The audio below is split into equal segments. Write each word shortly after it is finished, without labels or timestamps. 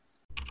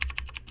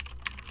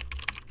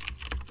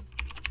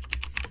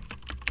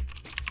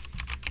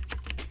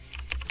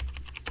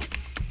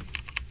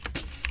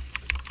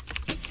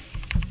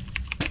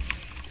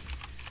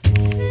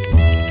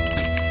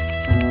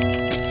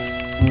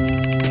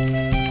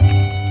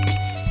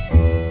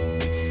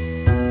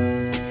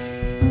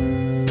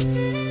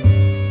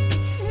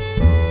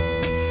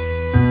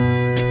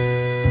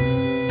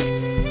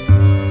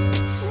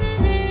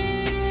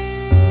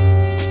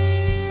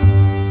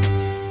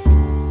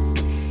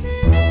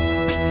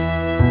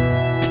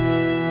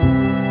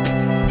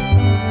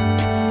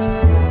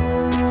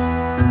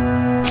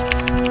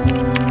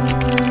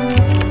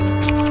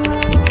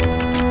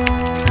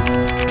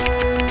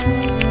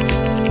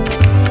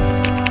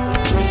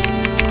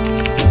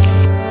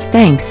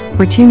Thanks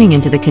for tuning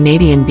into the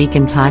Canadian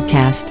Beacon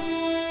podcast.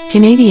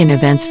 Canadian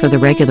events for the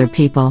regular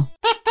people.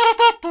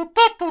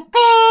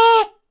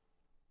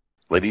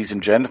 Ladies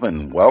and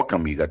gentlemen,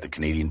 welcome. You got the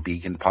Canadian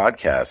Beacon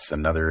podcast.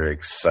 Another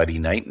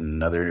exciting night and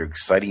another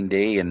exciting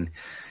day in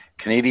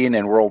Canadian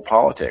and world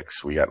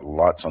politics. We got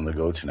lots on the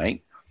go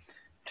tonight.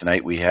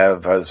 Tonight we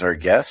have as our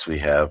guest, we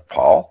have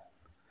Paul.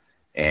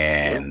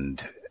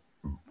 And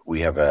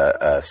we have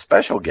a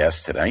special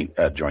guest tonight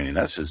joining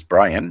us is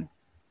Brian.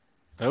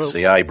 Hello.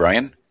 Say hi,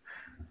 Brian.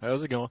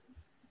 How's it going?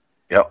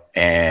 Yep.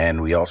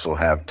 And we also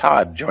have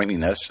Todd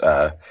joining us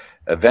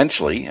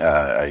eventually,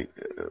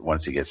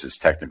 once he gets his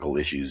technical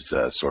issues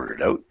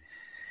sorted out.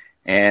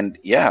 And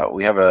yeah,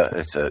 we have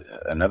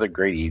another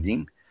great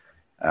evening.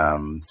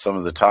 Some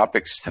of the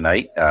topics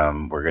tonight,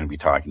 we're going to be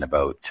talking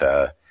about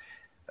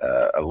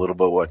a little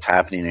bit what's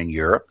happening in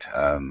Europe,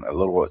 a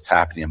little what's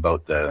happening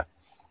about the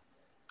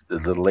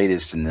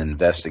latest in the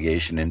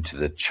investigation into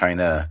the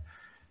China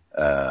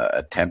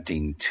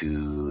attempting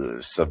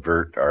to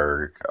subvert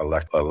our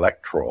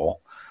electoral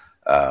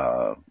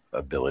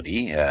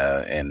ability,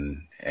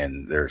 and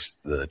there's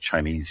the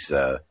Chinese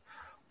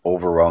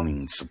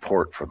overwhelming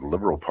support for the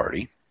Liberal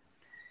Party.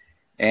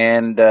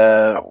 And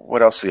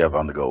what else do we have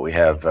on the go? We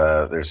have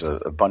there's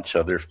a bunch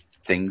of other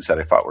things that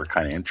I thought were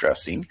kind of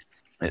interesting.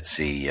 Let's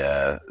see,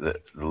 the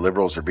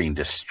Liberals are being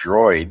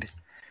destroyed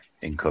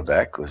in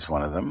Quebec was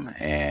one of them,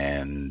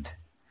 and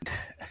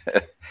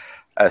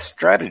a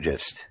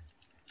strategist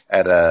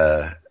at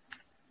a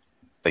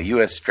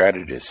U.S.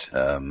 strategist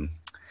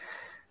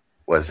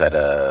was at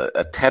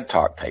a TED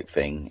Talk type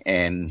thing,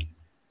 and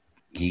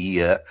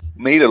he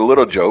made a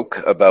little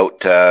joke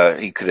about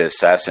he could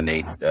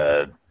assassinate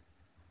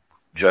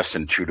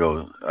Justin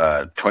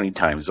Trudeau 20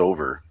 times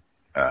over,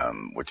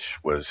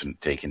 which wasn't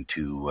taken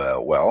too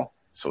well,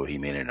 so he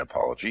made an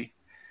apology.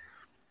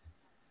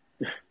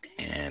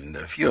 And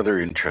a few other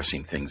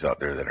interesting things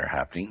out there that are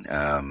happening.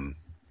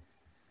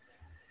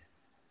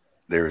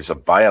 There's a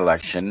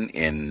by-election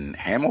in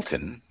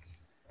Hamilton,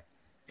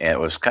 and it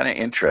was kind of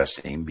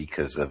interesting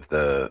because of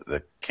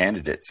the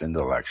candidates in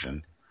the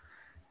election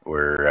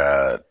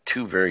were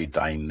two very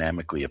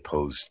dynamically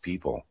opposed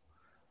people.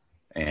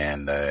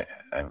 And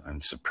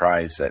I'm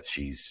surprised that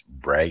she's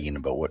bragging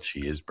about what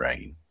she is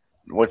bragging.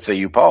 What say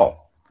you,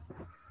 Paul?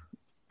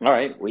 All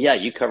right. Well, yeah,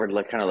 you covered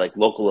kind of like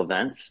local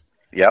events.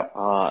 Yep.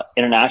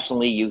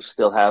 Internationally, you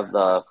still have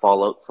the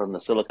fallout from the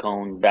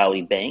Silicon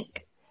Valley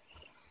Bank.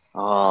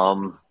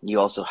 You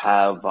also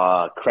have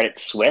Credit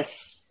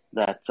Suisse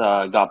that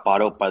got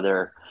bought out by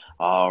their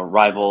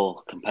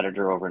rival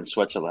competitor over in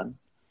Switzerland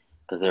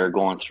because they were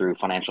going through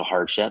financial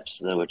hardships,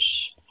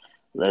 which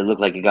they look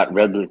like it got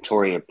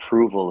regulatory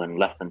approval in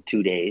less than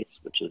 2 days,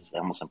 which is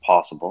almost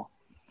impossible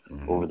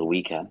over the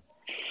weekend.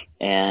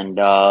 And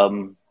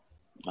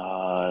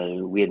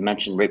we had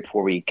mentioned right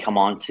before we come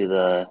on to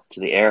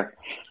the air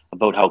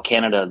about how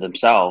Canada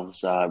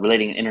themselves,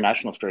 relating an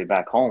international story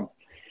back home,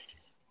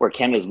 where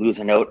Canada's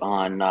losing out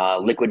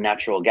on liquid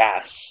natural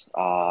gas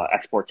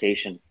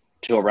exportation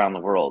to around the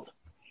world.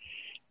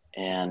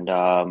 And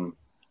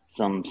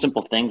some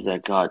simple things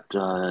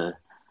that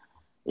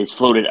is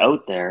floated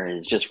out there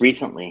is just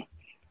recently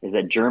is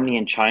that Germany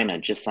and China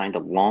just signed a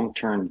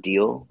long-term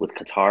deal with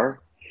Qatar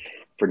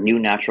for new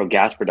natural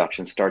gas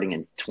production starting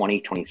in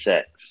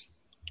 2026.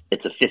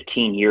 It's a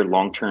 15-year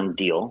long-term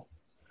deal.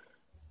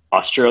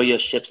 Australia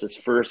ships its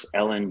first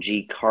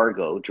LNG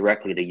cargo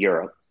directly to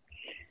Europe.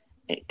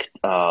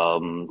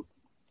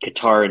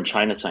 Qatar and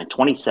China signed a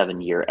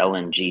 27-year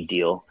LNG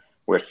deal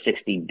worth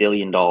 $60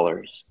 billion.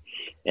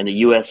 And the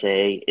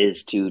USA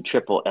is to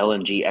triple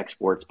LNG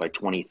exports by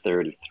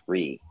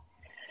 2033.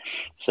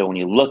 So when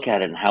you look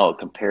at it and how it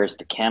compares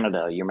to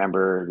Canada, you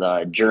remember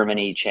the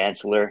Germany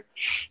chancellor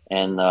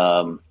and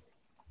the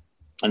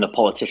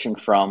politician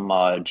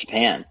from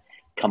Japan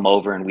come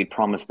over, and we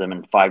promised them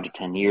in 5 to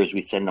 10 years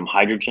we send them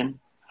hydrogen.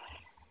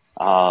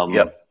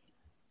 Yep.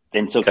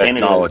 And so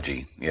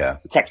technology,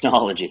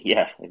 technology,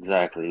 yeah,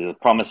 exactly. The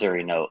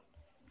promissory note.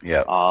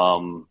 Yeah.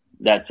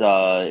 That's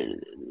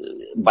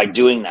by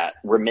doing that,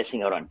 we're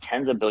missing out on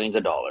tens of billions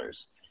of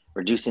dollars,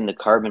 reducing the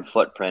carbon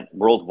footprint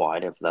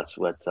worldwide, if that's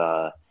what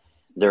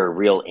their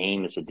real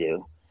aim is to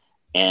do.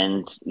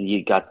 And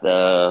you got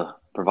to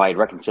provide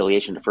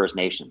reconciliation to First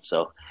Nations.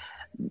 So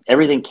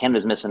everything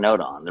Canada's missing out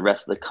on, the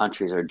rest of the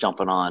countries are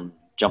jumping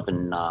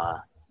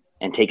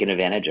and taking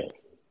advantage of.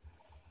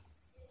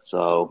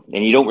 So,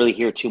 and you don't really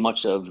hear too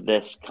much of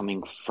this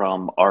coming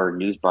from our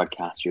news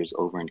broadcasters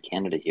over in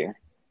Canada here.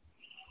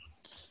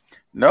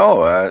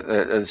 No,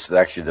 it's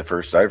actually the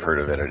first I've heard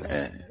of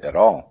it at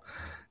all.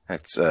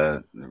 That's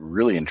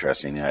really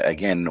interesting.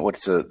 Again,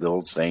 what's the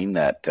old saying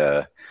that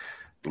the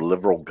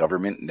Liberal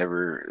government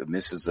never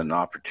misses an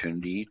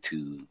opportunity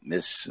to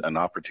miss an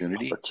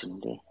opportunity?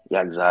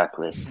 Yeah,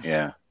 exactly.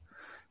 Yeah.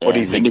 What do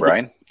you think,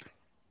 Brian?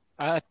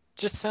 It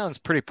just sounds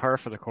pretty par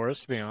for the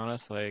course, to be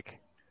honest. Like,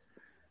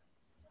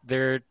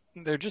 they're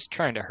just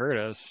trying to hurt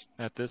us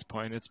at this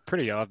point. It's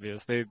pretty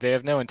obvious. They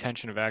have no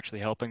intention of actually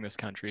helping this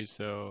country.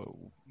 So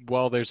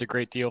while there's a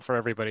great deal for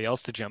everybody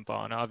else to jump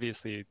on,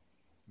 obviously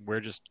we're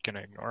just going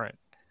to ignore it.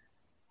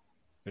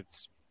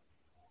 It's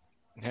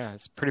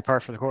pretty par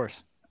for the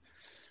course.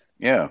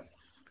 Yeah.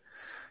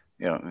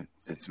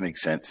 It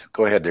makes sense.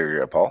 Go ahead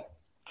there, Paul.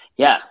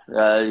 Yeah,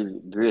 I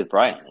agree with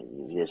Brian.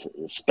 It's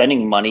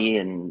spending money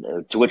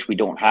and to which we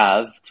don't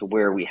have, to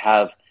where we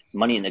have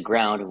money in the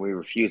ground and we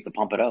refuse to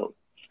pump it out.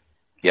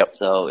 Yep.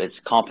 So it's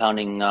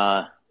compounding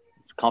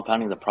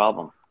the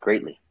problem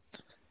greatly.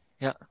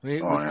 Yeah, we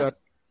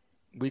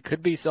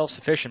could be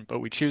self-sufficient, but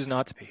we choose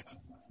not to be.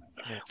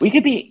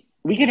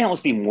 We could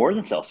almost be more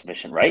than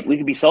self-sufficient, right? We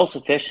could be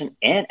self-sufficient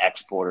and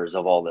exporters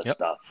of all this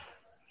stuff.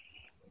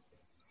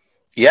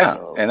 Yeah,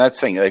 so, and that's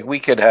the thing. Like we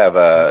could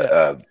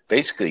have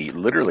basically,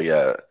 literally,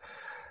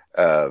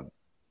 the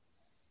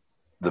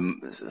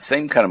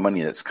same kind of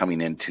money that's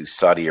coming into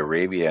Saudi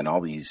Arabia and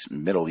all these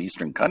Middle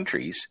Eastern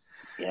countries.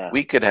 Yeah.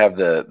 We could have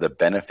the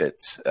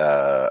benefits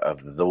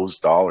of those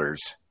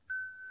dollars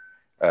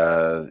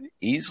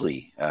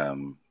easily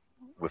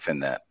within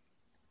that.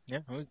 Yeah,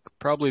 we could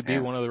probably be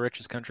one of the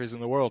richest countries in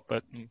the world,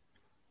 but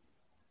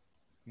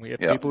we have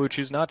people who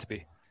choose not to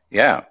be.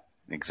 Yeah,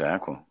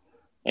 exactly.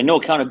 And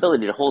no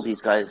accountability to hold these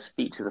guys'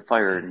 feet to the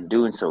fire in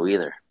doing so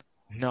either.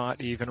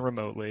 Not even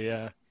remotely,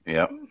 yeah.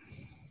 Yep.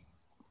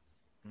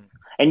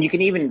 And you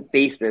can even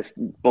base this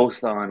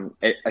both on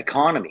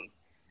economy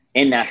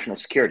and national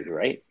security,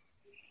 right?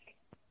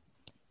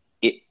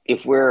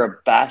 If we're a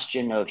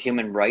bastion of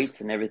human rights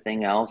and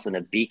everything else and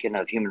a beacon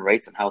of human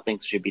rights and how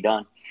things should be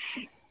done,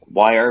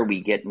 why are we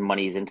getting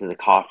monies into the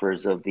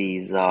coffers of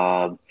these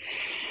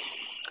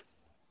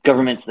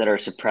governments that are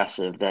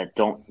suppressive, that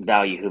don't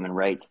value human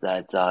rights,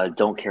 that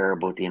don't care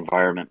about the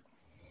environment?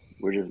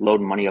 We're just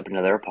loading money up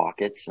into their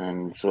pockets.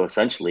 And so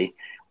essentially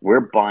we're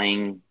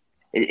buying,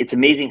 it's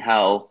amazing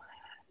how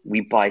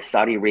we buy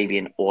Saudi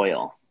Arabian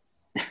oil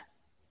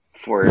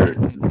for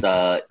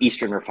the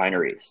Eastern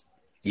refineries.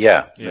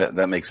 Yeah.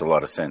 That makes a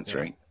lot of sense,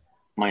 right?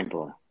 Mind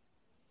blowing.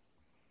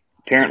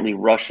 Apparently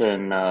Russia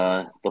and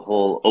the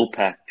whole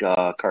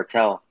OPEC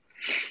cartel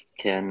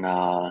can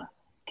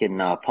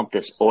pump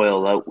this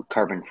oil out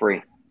carbon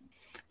free.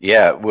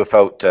 Yeah,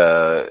 without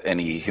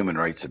any human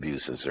rights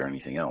abuses or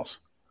anything else.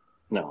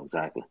 No,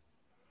 exactly.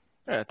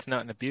 Yeah, it's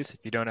not an abuse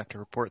if you don't have to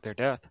report their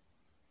death.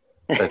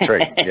 That's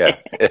right. Yeah.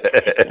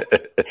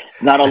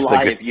 Not a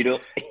lie if you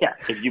don't. Yeah,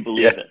 if you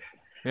believe it.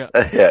 Yeah.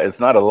 It's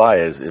not a lie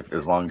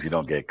as long as you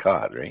don't get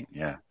caught, right?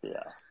 Yeah.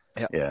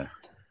 Yeah.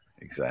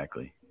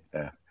 Exactly.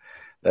 Yeah.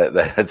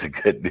 That's a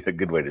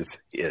good way to see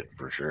it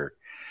for sure.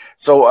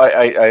 So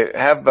I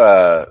have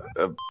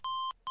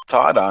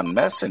Todd on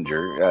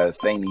Messenger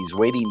saying he's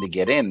waiting to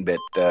get in, but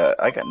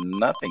I got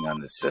nothing on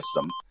the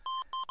system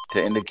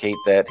to indicate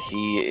that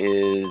he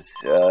is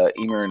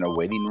either in a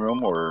waiting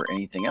room or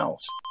anything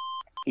else.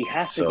 He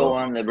has to go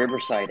on the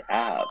Riverside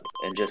app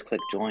and just click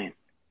join.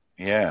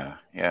 Yeah.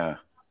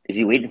 Is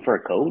he waiting for a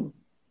code?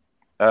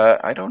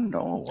 I don't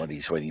know what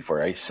he's waiting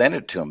for. I sent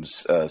it to him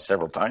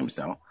several times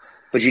now.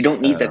 But you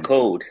don't need the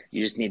code.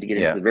 You just need to get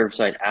into the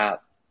Riverside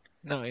app.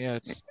 No,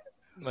 it's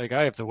like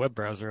I have the web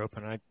browser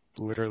open. I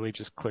literally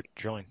just click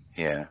join.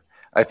 Yeah.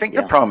 I think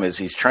the problem is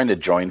he's trying to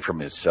join from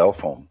his cell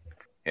phone.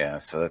 Yeah,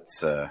 so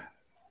that's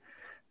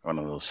one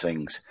of those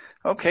things.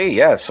 Okay,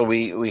 yeah, so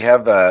we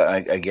have,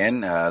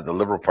 again, the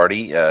Liberal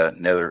Party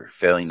never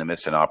failing to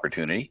miss an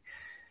opportunity.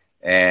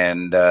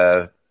 And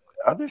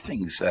other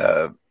things,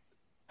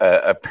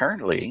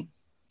 apparently,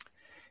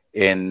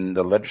 in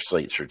the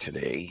legislature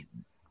today,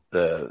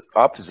 the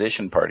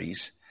opposition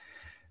parties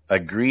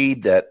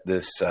agreed that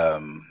this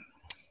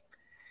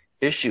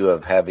issue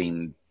of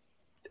having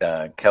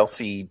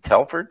Kelsey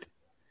Telford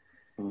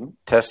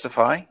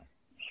testify,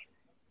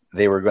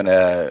 they were going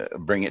to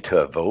bring it to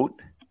a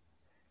vote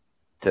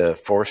to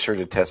force her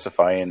to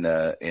testify in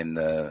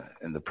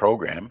the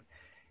program,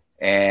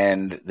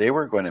 and they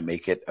were going to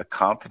make it a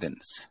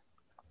confidence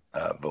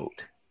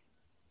vote.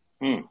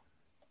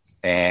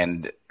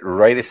 And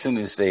right as soon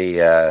as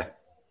they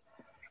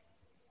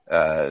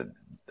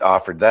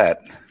offered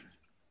that,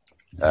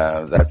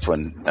 that's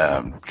when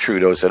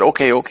Trudeau said,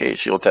 "Okay,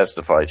 she'll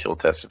testify.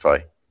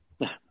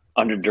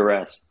 Under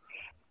duress."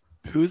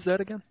 Who's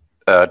that again?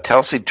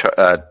 Kelsey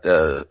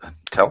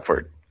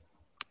Telford.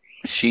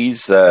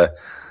 She's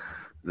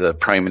the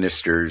Prime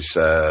Minister's.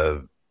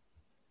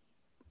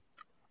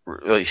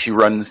 She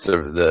runs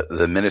the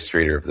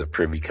administrator of the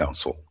Privy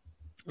Council.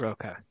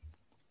 Okay.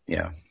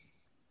 Yeah.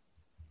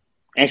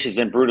 And she's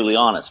been brutally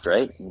honest,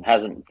 right? And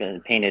hasn't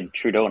been painted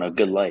Trudeau in a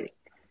good light.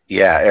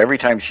 Yeah, every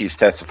time she's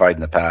testified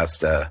in the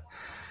past,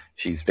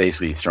 she's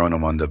basically thrown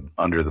him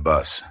under the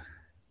bus.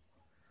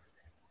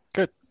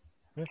 Good.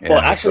 Yeah, well,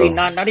 actually,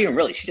 not even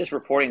really. She's just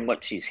reporting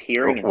what she's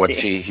hearing and what seeing.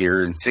 she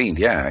hears and seen.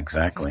 Yeah,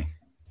 exactly.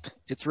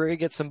 It's rare to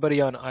get somebody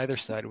on either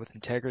side with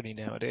integrity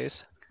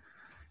nowadays.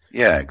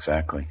 Yeah,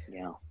 exactly.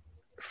 Yeah.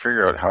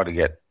 Figure out how to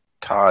get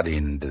Todd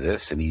into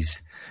this, and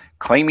he's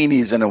claiming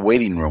he's in a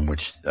waiting room,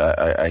 which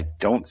I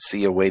don't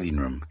see a waiting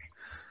room.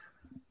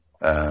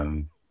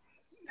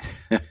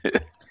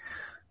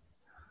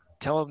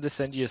 Tell him to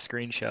send you a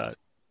screenshot.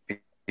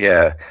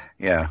 Yeah.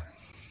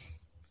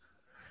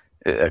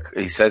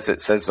 He says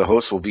it says the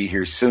host will be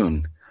here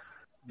soon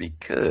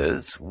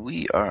because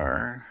we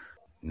are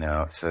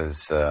now. It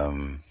says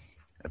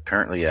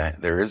apparently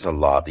there is a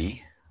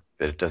lobby,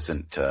 but it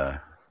doesn't.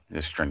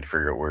 Just trying to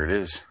figure out where it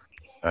is.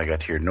 I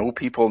got here. No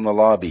people in the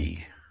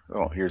lobby.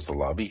 Oh, here's the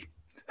lobby.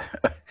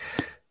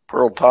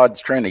 Poor old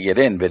Todd's trying to get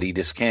in, but he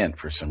just can't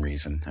for some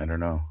reason. I don't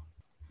know.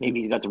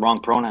 Maybe he's got the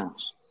wrong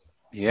pronouns.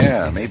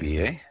 Yeah, maybe,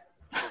 eh?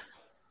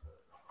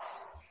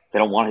 They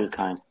don't want his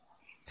kind.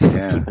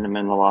 Yeah. Keeping him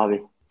in the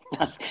lobby.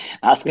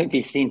 Ask him if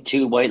he's seen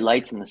two white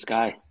lights in the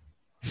sky.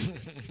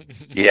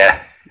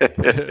 Yeah.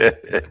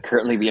 It's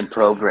currently being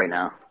probed right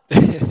now.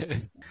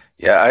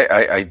 Yeah,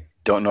 I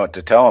don't know what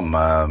to tell him.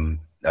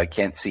 I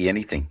can't see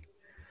anything.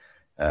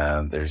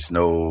 There's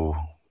no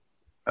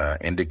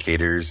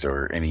indicators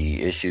or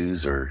any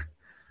issues, or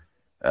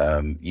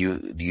you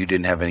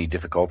didn't have any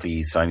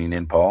difficulty signing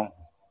in, Paul?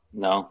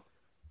 No.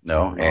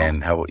 No.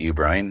 And how about you,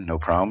 Brian? No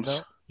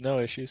problems? No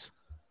issues.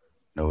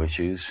 No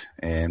issues.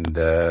 And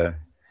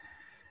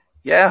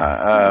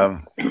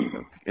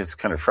it's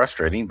kind of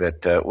frustrating,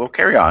 but we'll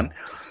carry on.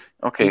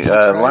 Okay,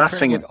 last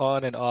thing. It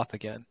on and off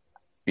again.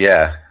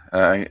 Yeah,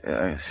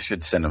 I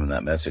should send him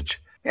that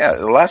message. Yeah,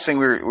 the last thing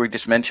we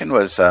just mentioned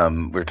was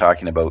we were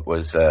talking about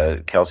was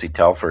Kelsey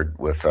Telford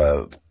with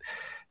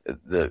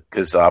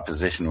because the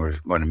opposition were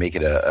going to make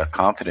it a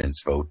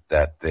confidence vote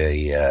that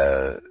they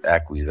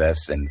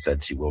acquiesced and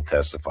said she will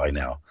testify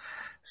now.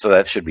 So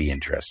that should be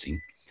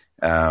interesting.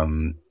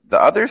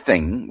 The other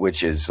thing,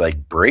 which is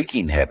like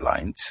breaking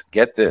headlines,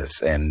 get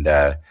this, and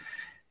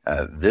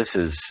this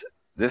is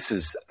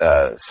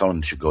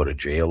someone should go to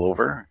jail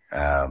over.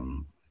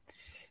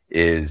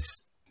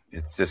 It's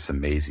just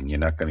amazing. You're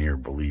not going to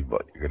believe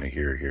what you're going to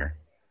hear here.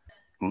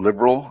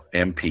 Liberal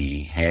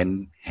MP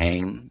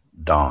Han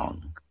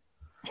Dong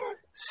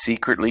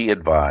secretly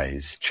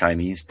advised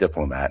Chinese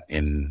diplomat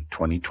in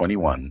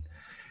 2021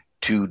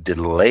 to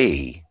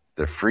delay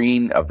the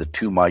freeing of the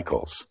two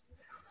Michaels.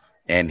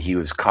 And he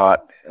was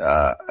caught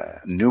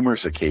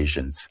numerous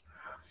occasions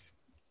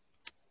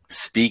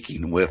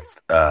speaking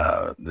with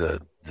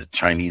the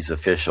Chinese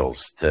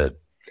officials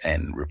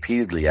and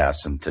repeatedly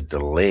asked them to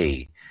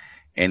delay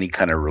any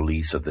kind of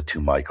release of the two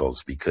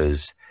Michaels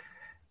because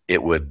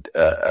it would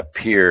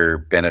appear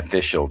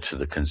beneficial to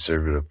the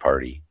Conservative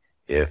Party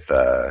if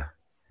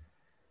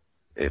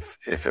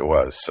it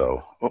was.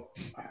 So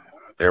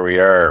there we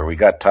are. We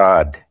got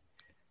Todd.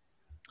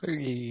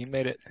 He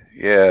made it.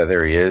 Yeah,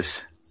 there he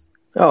is.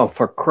 Oh,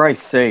 for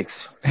Christ's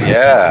sakes!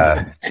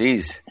 Yeah,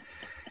 jeez.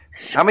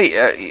 How many?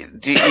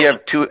 Do you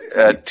have two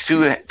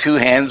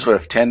hands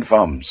with 10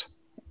 thumbs?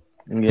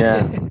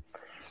 Yeah.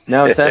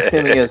 No, it's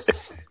asking me.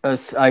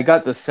 I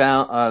got the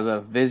sound,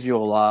 the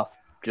visual off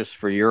just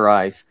for your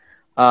eyes.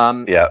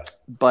 Yeah.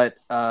 But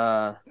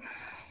I'm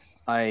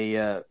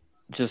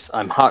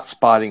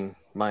hotspotting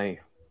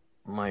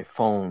my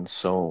phone,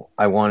 so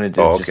I wanted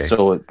to just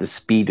so the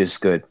speed is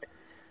good.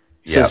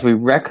 It says we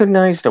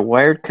recognized a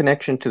wired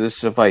connection to this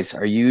device.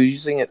 Are you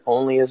using it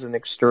only as an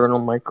external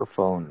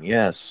microphone?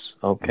 Yes.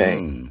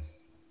 Okay.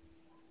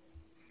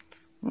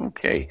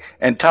 Okay.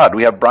 And Todd,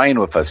 we have Brian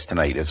with us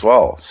tonight as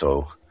well.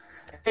 So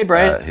hey,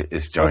 Brian.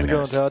 Is joining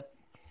How's it going, us. Todd?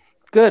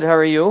 Good. How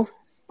are you?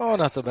 Oh,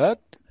 not so bad.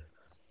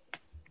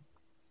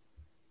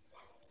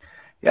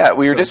 Yeah,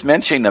 we were just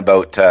mentioning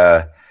about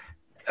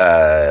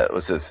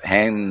was this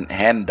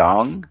Han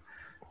Dong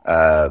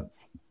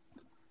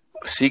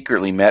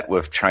secretly met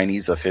with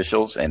Chinese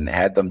officials and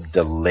had them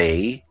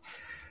delay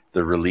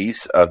the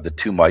release of the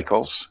two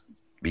Michaels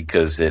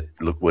because it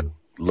would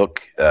look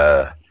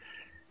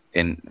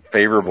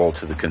favorable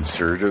to the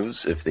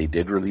Conservatives if they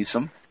did release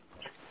them.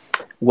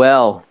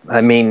 Well,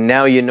 I mean,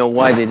 now you know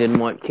why they didn't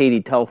want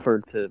Katie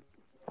Telford to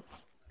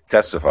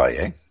testify,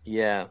 eh?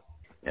 Yeah.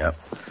 Yeah.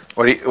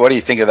 What do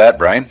you think of that,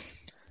 Brian?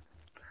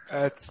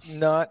 It's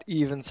not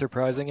even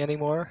surprising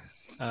anymore.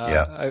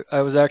 Yeah.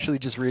 I was actually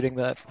just reading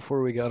that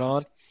before we got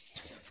on.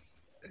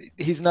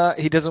 He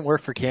doesn't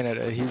work for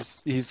Canada.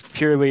 He's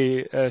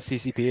purely a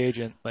CCP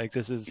agent. Like,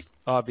 this is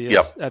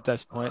obvious at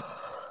this point.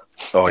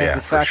 Oh, and yeah,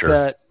 the for fact sure.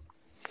 that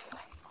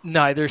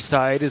neither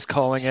side is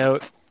calling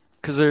out,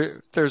 because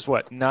there's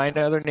 9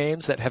 other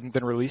names that haven't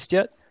been released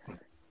yet.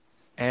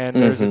 And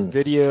there's a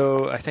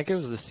video, I think it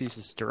was the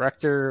CSIS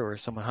director or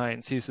someone high in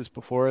CSIS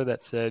before,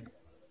 that said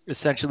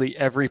essentially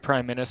every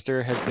prime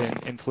minister has been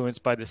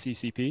influenced by the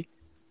CCP.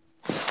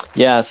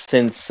 Yeah,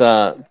 since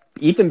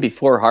even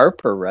before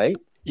Harper, right?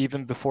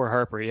 Even before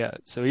Harper, yeah.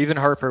 So even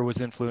Harper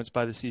was influenced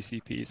by the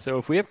CCP. So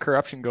if we have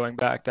corruption going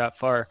back that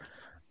far,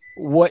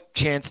 what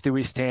chance do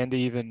we stand to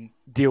even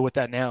deal with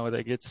that now?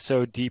 Like, it's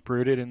so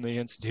deep-rooted in the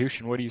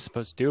institution. What are you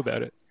supposed to do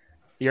about it?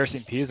 The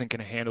RCMP isn't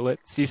going to handle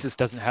it. CSIS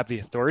doesn't have the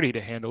authority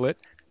to handle it.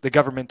 The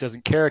government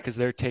doesn't care because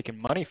they're taking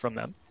money from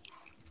them.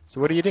 So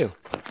what do you do?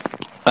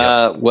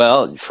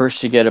 Well,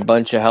 first you get a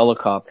bunch of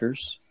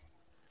helicopters.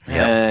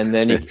 Yeah. And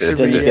then you, Should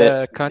then we you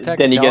get contact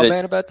then the you get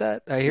Taliban about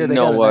that? I hear they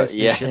got a nice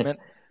new shipment.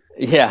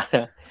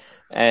 Yeah,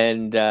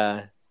 and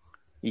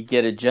you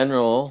get a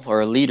general or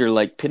a leader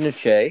like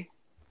Pinochet,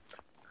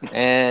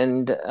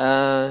 and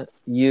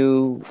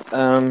you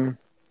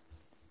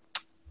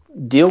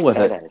deal with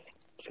it.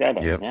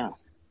 Skydiving, yeah.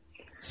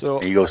 So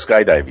and you go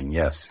skydiving,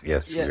 yes. Yeah,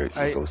 you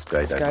go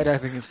skydiving.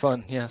 Skydiving is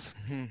fun, yes.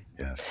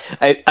 Yes.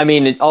 I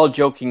mean, all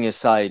joking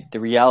aside, the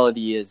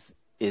reality is,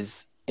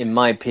 in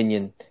my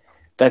opinion,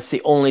 that's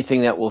the only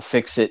thing that will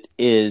fix it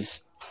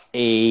is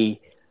a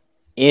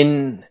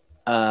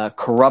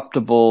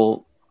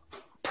incorruptible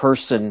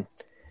person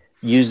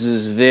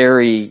uses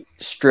very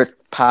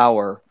strict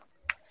power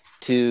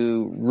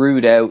to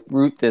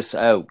root this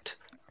out.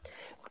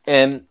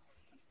 And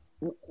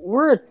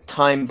we're a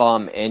time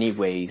bomb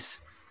anyways.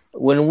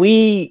 When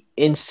we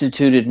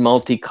instituted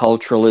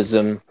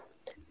multiculturalism,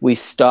 we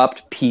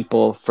stopped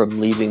people from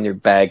leaving their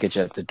baggage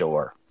at the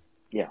door.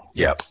 Yeah.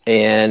 Yep.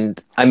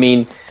 And I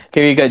mean,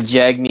 here you got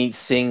Jagmeet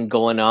Singh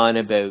going on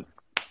about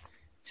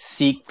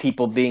Sikh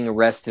people being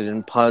arrested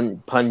in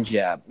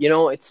Punjab. You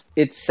know, it's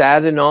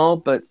sad and all,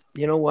 but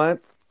you know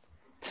what?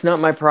 It's not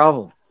my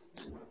problem.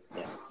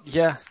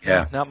 Yeah.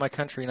 Not my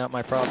country, not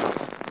my problem.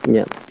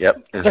 Yeah.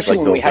 Yep. It's especially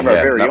like when we have our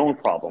very own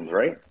problems,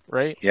 right?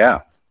 Right.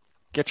 Yeah.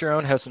 Get your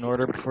own house in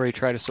order before you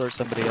try to sort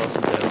somebody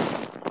else's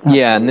out.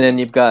 Yeah, and then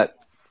you've got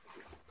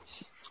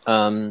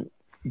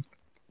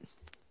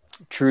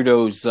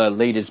Trudeau's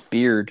latest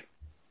beard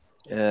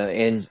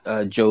and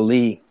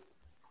Jolie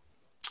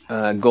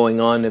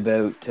going on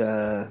about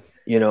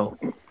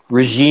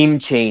regime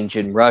change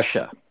in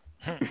Russia.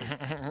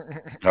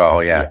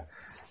 Oh yeah,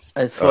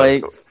 it's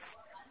like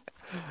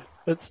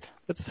it's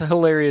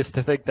hilarious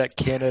to think that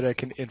Canada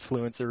can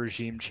influence a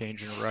regime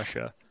change in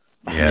Russia.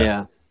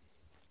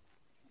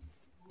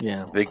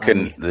 Yeah. They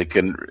couldn't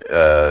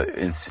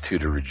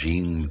institute a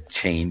regime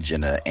change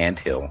in an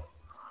anthill.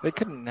 They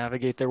couldn't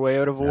navigate their way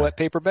out of a wet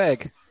paper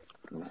bag.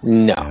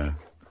 No. Yeah.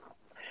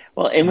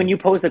 Well, and when you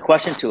posed the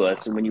question to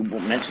us, and when you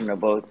mentioned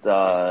about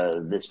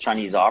this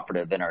Chinese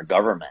operative in our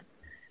government,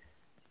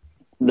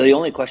 the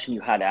only question you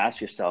had to ask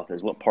yourself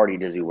is, what party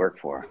does he work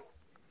for?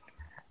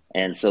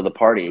 And so the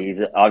party,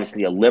 he's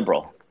obviously a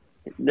liberal.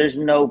 There's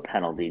no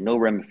penalty, no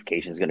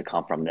ramifications going to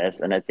come from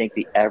this. And I think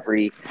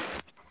every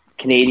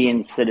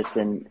Canadian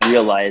citizen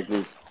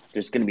realizes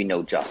there's going to be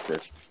no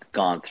justice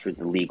gone through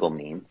the legal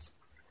means.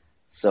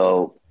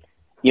 So,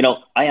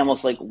 I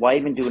almost why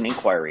even do an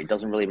inquiry? It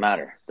doesn't really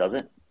matter, does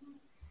it?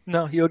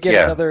 No, you'll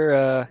get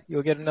another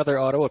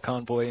Ottawa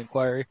convoy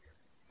inquiry.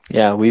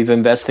 Yeah, we've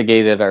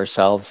investigated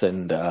ourselves,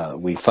 and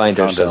we found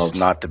ourselves us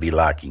not to be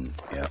lacking.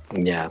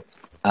 Yeah.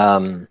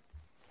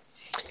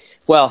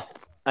 Well,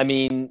 I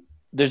mean,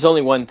 there's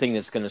only one thing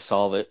that's going to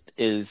solve it: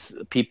 is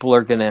people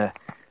are going to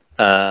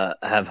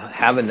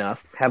have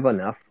enough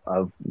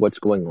of what's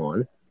going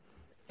on,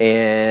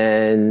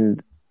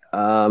 and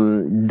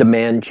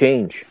demand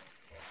change.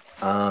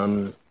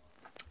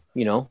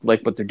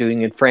 Like what they're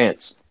doing in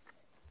France.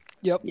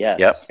 Yep. Yes.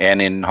 Yep.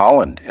 And in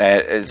Holland.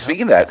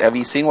 Speaking of that, have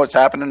you seen what's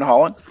happened in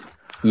Holland?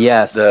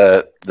 Yes.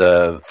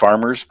 The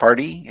Farmers'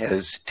 Party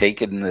has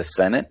taken the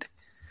Senate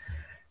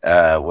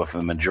with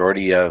a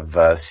majority of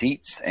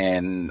seats,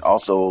 and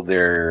also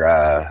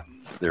their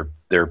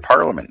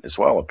parliament as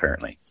well,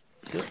 apparently.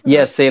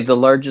 Yes, they have the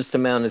largest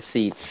amount of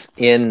seats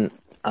in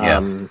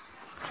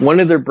one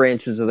of their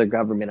branches of the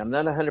government. I'm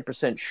not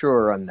 100%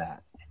 sure on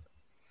that.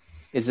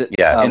 Is it?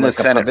 Yeah, in the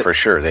Senate for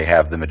sure, they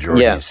have the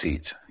majority of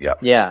seats. Yeah.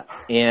 Yeah,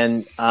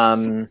 and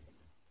the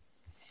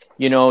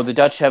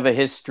Dutch have a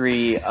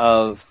history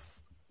of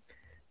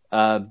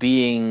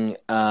being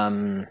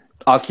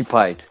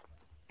occupied,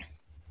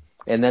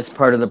 and that's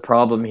part of the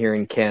problem here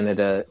in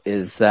Canada.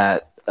 Is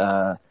that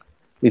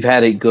we've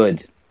had it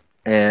good,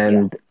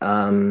 and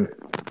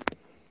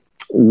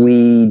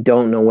we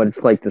don't know what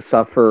it's like to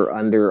suffer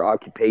under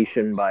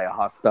occupation by a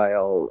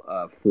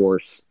hostile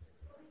force.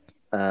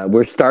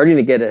 We're starting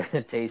to get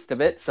a taste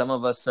of it. Some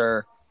of us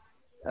are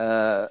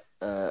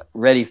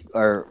ready,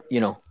 or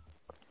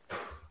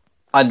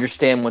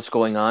understand what's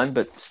going on,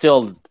 but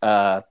still,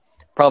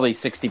 probably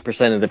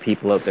 60% of the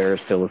people out there are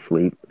still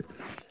asleep.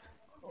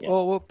 Yeah.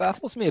 Well, what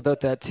baffles me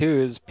about that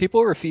too is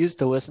people refuse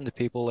to listen to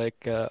people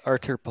like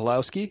Artur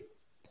Pawlowski,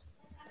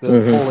 the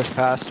Polish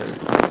pastor,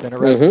 who's been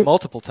arrested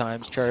multiple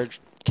times, charged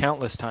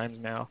countless times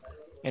now,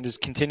 and has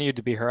continued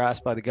to be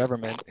harassed by the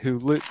government,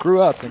 who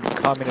grew up in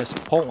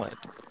communist Poland.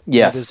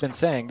 Yes. And has been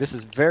saying, this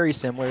is very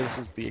similar, this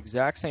is the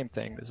exact same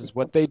thing, this is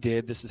what they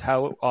did, this is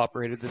how it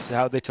operated, this is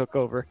how they took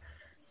over,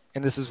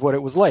 and this is what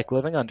it was like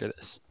living under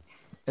this.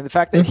 And the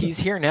fact that he's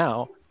here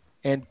now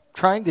and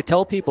trying to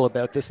tell people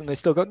about this, and they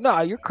still go,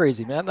 nah, you're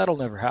crazy, man, that'll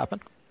never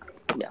happen.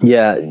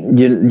 Yeah,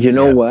 you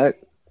know what?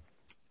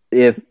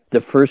 If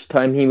the first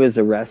time he was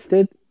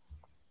arrested,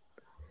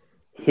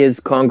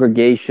 his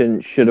congregation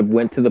should have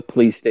went to the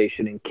police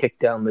station and kicked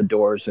down the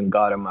doors and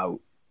got him out.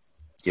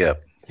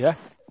 Yep. Yeah.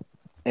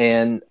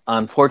 And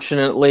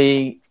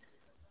unfortunately,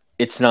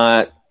 it's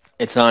not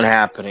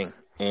happening.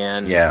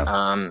 And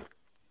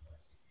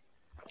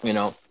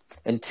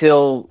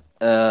until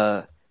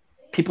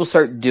people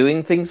start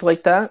doing things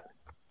like that,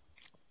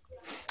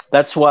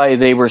 that's why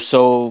they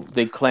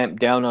clamped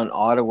down on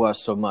Ottawa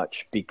so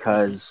much,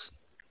 because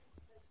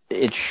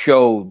it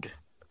showed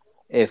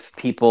if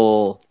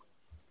people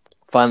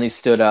finally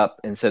stood up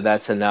and said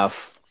that's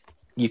enough,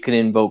 you can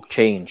invoke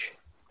change.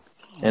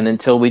 And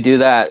until we do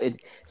that,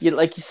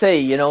 like you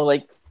say,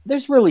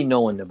 there's really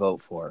no one to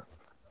vote for.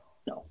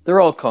 No, they're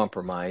all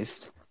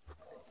compromised.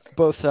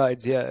 Both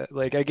sides, yeah.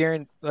 Like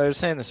I was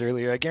saying this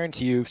earlier. I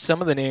guarantee you,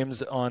 some of the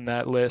names on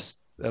that list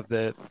of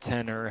the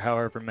 10 or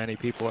however many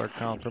people are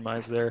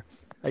compromised there,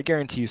 I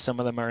guarantee you, some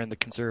of them are in the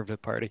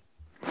Conservative Party.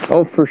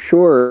 Oh, for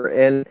sure.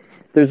 And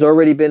there's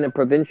already been a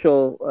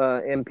provincial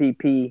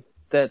MPP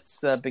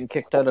that's been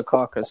kicked out of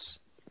caucus.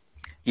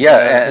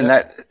 Yeah, and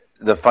that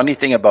the funny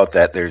thing about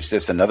that, there's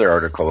just another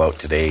article out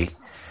today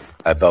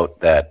about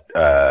that,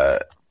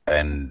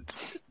 and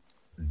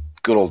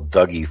good old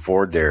Dougie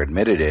Ford there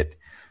admitted it,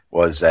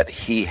 was that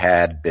he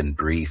had been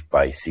briefed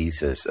by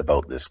CSIS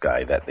about this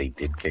guy that they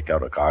did kick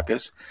out of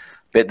caucus,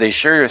 but they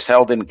sure as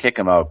hell didn't kick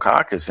him out of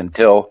caucus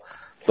until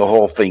the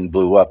whole thing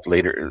blew up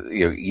later,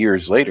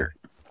 years later.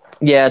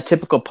 Yeah,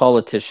 typical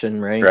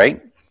politician, right?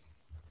 Right?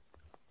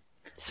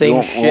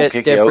 Same shit,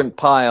 different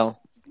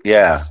pile.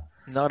 Yeah. It's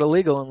not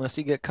illegal unless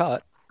you get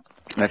caught.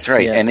 That's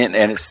right. Yeah. And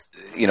it's,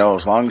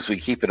 as long as we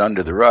keep it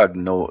under the rug,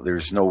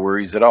 there's no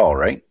worries at all,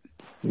 right?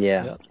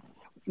 Yeah.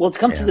 Well, it's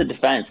come to the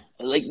defense.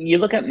 Like, you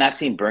look at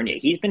Maxime Bernier,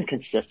 he's been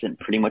consistent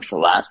pretty much for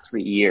the last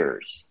 3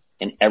 years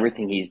in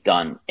everything he's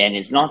done. And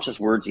it's not just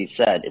words he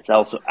said, it's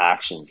also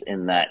actions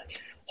in that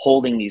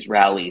holding these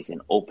rallies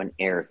in open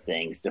air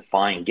things,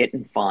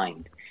 getting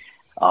fined,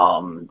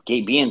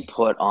 being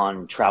put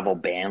on travel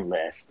ban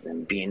lists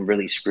and being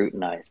really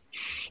scrutinized.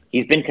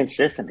 He's been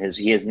consistent.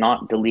 He has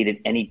not deleted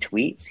any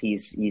tweets.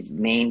 He's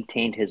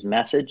maintained his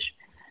message.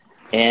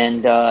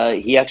 And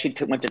he actually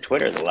went to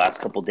Twitter the last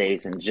couple of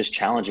days and just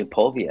challenging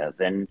Poviev.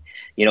 And,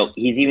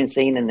 he's even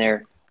saying in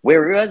there,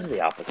 where was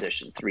the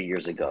opposition 3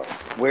 years ago?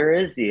 Where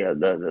is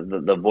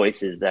the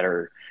voices that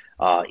are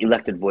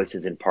elected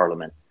voices in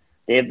Parliament?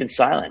 They have been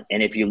silent.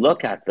 And if you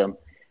look at them,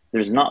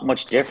 there's not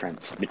much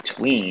difference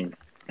between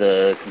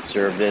the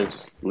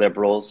Conservatives,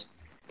 Liberals.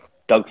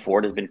 Doug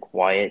Ford has been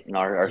quiet on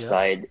our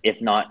side,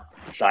 if not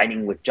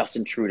siding with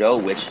Justin Trudeau,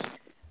 which,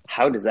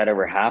 how does that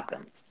ever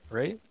happen?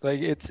 Right? Like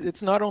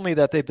it's not only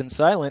that they've been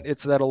silent,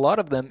 it's that a lot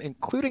of them,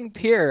 including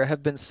Pierre,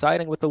 have been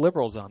siding with the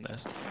Liberals on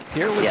this.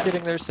 Pierre was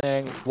sitting there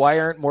saying, why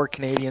aren't more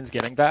Canadians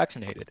getting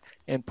vaccinated?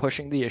 And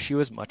pushing the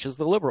issue as much as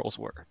the Liberals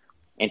were.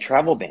 And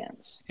travel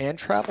bans.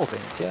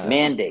 Yeah.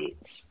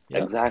 Mandates.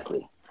 Yep.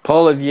 Exactly.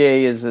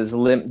 Poilievre is as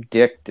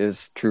limp-dicked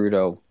as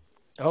Trudeau.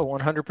 Oh,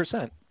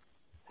 100%.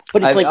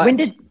 But it's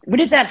when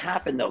did that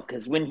happen, though?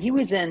 Because when he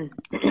was in,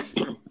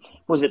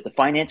 was it the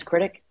Finance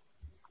Critic?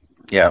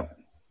 Yeah.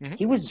 Mm-hmm.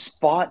 He was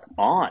spot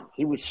on.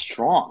 He was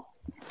strong.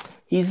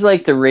 He's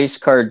like the race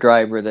car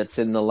driver that's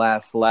in the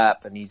last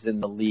lap and he's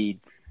in the lead.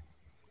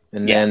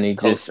 And then he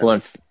just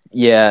wants...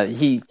 Yeah,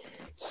 he's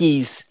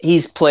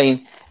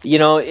playing...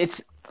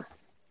 He's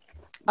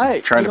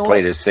trying to play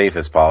it as safe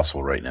as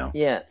possible right now.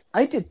 Yeah,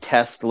 I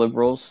detest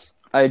Liberals.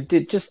 I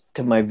did, just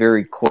to my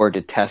very core,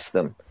 detest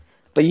them.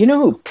 But you know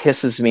who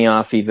pisses me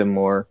off even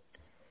more?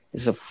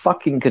 Is the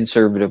fucking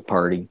Conservative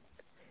Party.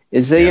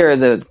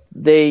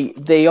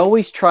 They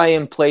always try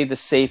and play the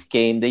safe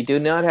game. They do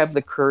not have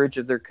the courage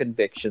of their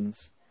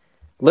convictions.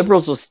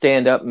 Liberals will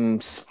stand up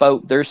and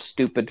spout their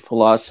stupid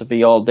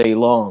philosophy all day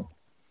long.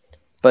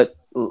 But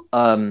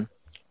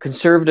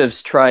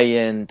Conservatives try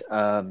and,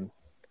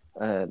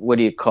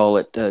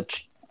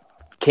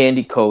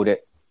 candy coat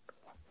it.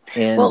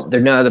 And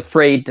they're not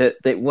afraid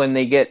that when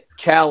they get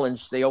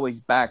challenged, they always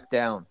back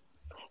down.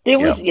 They're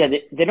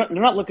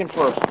not looking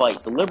for a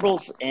fight. The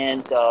Liberals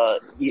and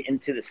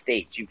into the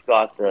States, you've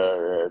got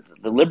the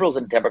Liberals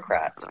and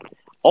Democrats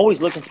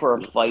always looking for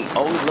a fight,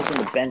 always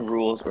looking to bend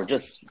rules or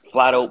just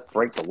flat out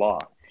break the law.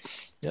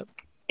 Yep.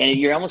 And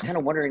you're almost kind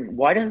of wondering,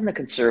 why doesn't the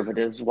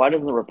Conservatives, why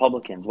doesn't the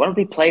Republicans, why don't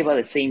they play by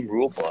the same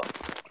rule book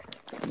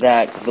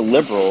that the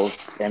Liberals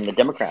and the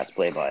Democrats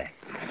play by?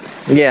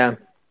 Yeah.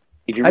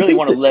 If you really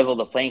want to level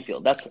the playing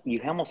field,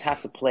 you almost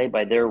have to play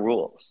by their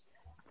rules.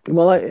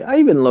 Well, I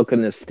even look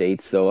in the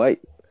States, though. I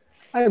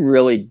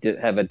really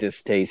have a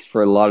distaste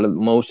for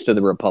most of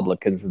the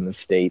Republicans in the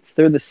States.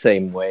 They're the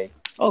same way.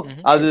 Oh,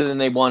 other than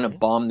they want to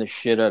bomb the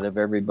shit out of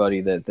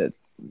everybody that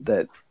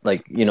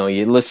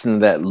you listen to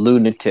that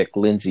lunatic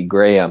Lindsey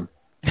Graham.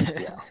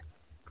 Yeah.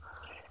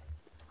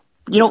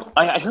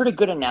 I heard a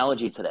good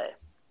analogy today,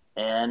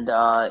 and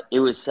it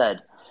was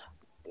said,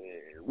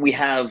 we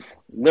have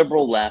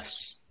liberal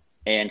lefts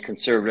and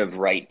conservative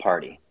right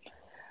party.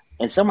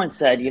 And someone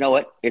said, you know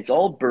what? It's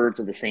all birds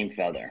of the same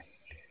feather.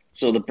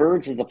 So the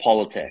birds is the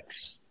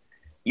politics.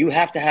 You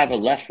have to have a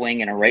left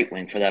wing and a right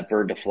wing for that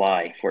bird to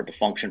fly, for it to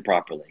function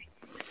properly.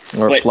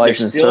 Or it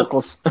flies in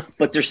circles.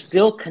 But they're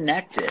still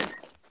connected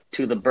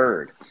to the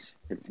bird,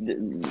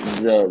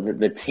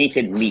 the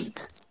tainted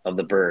meat of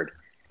the bird.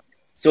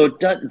 So it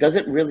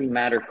doesn't really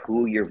matter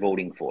who you're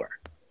voting for.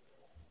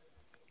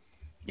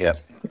 Yep.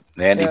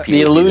 The NDP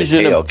the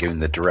illusion of giving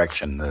the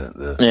direction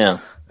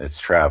it's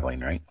traveling,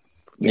 right?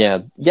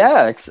 Yeah,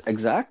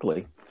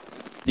 exactly.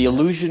 The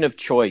illusion of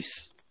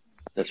choice.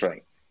 That's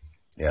right.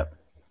 Yeah.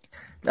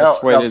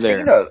 That's now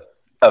speaking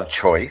of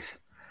choice,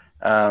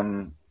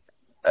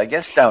 I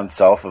guess down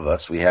south of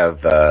us, we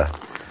have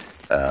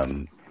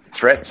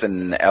threats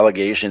and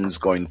allegations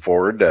going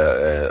forward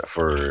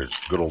for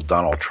good old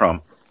Donald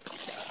Trump.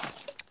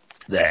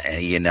 That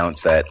he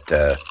announced that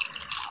the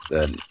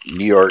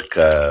New York,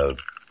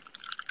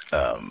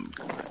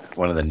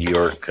 one of the New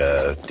York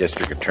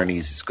district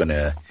attorneys is going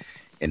to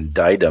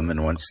indict him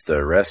and wants to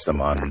arrest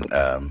him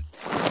on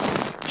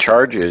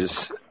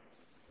charges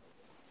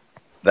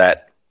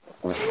that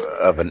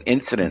of an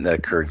incident that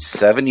occurred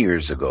 7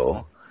 years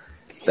ago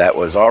that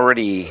was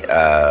already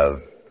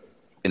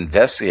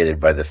investigated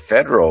by the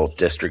federal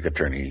district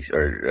attorney's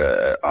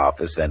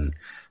office, and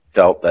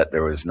felt that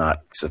there was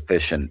not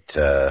sufficient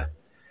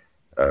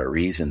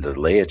reason to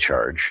lay a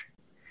charge.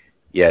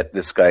 Yet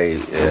this guy,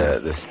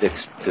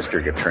 the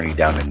district attorney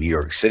down in New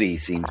York City,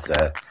 seems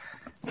to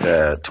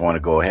want to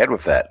go ahead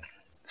with that.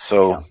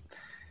 So,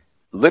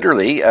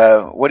 literally,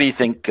 what do you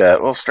think?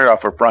 We'll start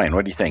off with Brian.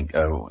 What do you think?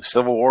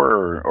 Civil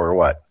war or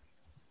what?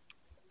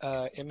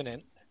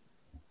 Imminent.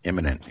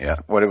 Imminent, yeah.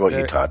 What about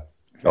you, Todd?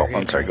 Oh,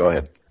 I'm sorry. Go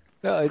ahead.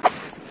 No,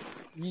 it's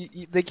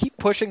they keep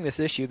pushing this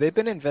issue. They've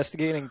been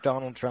investigating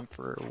Donald Trump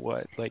for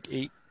what, like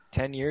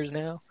 8-10 years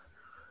now.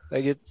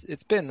 Like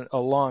it's been a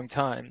long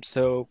time.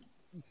 So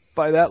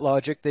by that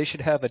logic, they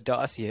should have a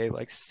dossier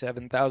like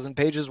 7,000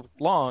 pages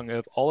long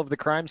of all of the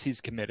crimes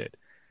he's committed.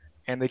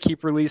 And they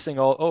keep releasing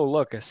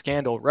look, a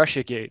scandal,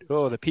 Russiagate,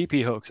 the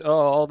PP hoax,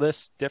 all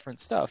this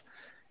different stuff.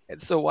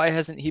 And so why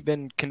hasn't he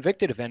been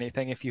convicted of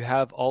anything if you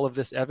have all of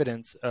this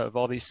evidence of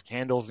all these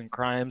scandals and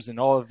crimes and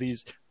all of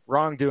these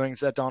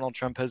wrongdoings that Donald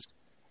Trump has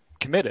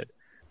committed?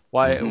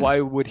 Why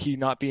would he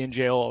not be in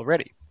jail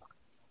already?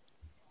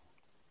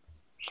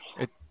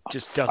 It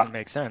just doesn't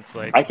make sense.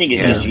 Like, I think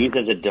it's just used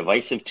as a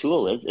divisive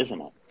tool,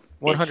 isn't it?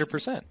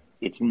 100%.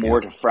 It's more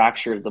to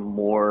fracture the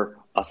more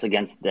us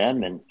against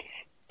them and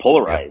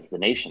polarize the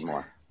nation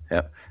more.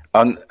 Yeah.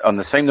 On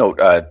the same note,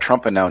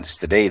 Trump announced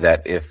today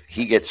that if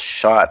he gets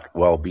shot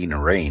while being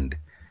arraigned,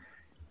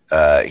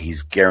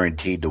 he's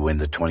guaranteed to win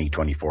the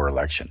 2024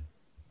 election.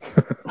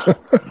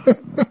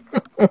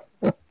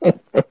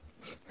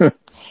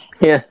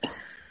 Yeah.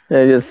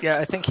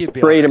 I think he'd be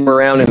sprayed him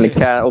around in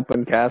the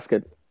open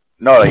casket.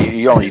 No,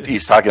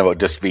 he's talking about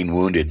just being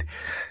wounded.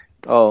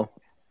 Oh.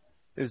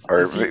 Is he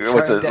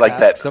was it like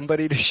that?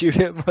 Somebody to shoot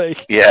him?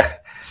 Like, yeah.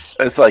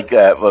 It's like,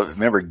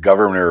 remember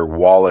Governor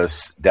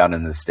Wallace down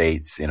in the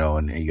States,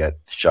 and he got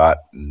shot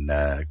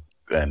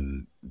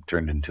and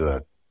turned into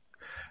a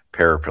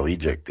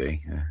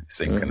paraplegic.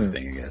 Same kind of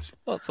thing, I guess.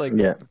 Well, it's like,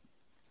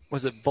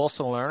 was it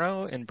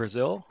Bolsonaro in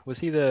Brazil? Was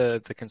he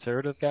the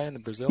conservative guy in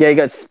Brazil? Yeah, he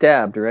got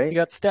stabbed, right? He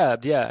got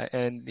stabbed, yeah,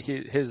 and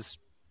his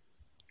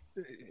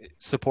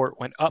support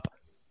went up.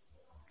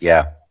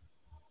 Yeah.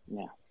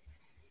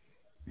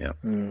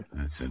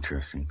 That's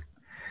interesting.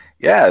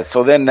 Yeah,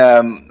 so then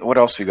what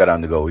else we got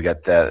on the go? We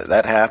got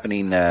that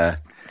happening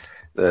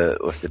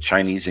with the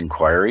Chinese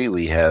inquiry.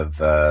 We have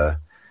the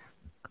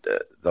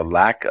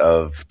lack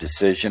of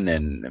decision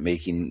and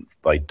making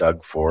by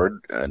Doug Ford,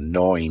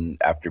 knowing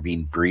after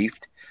being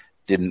briefed,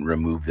 didn't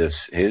remove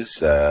his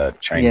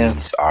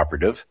Chinese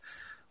operative.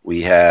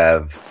 We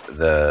have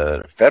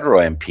the federal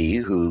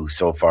MP who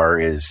so far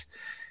is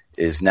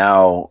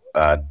now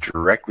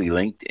directly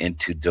linked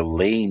into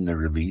delaying the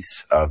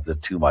release of the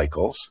two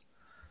Michaels.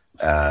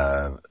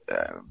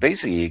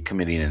 Basically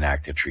committing an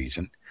act of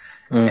treason.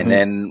 And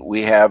then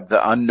we have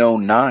the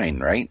unknown nine,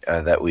 right?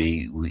 That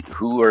we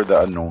who are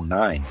the unknown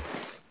nine?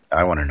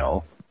 I want to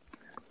know.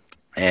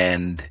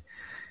 And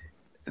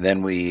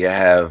then we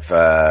have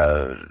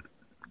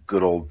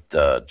good old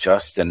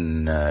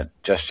Justin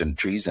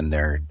Treason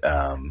there,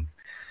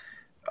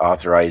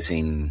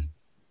 authorizing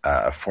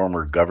a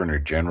former governor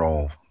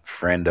general,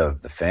 friend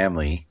of the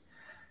family,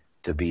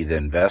 to be the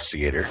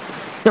investigator.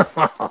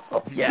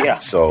 Yeah.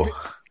 So.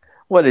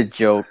 What a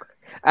joke.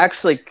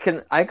 Actually,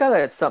 I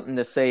got something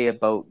to say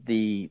about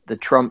the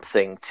Trump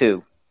thing,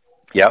 too.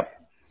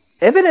 Yep.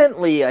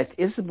 Evidently,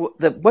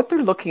 what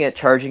they're looking at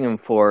charging him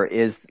for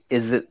is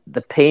it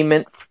the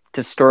payment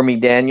to Stormy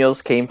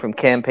Daniels came from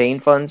campaign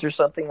funds or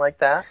something like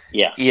that?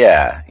 Yeah.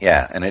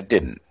 Yeah, and it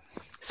didn't.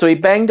 So he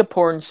banged a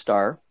porn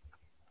star.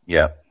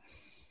 Yep.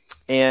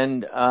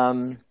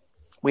 And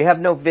we have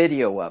no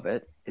video of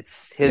it.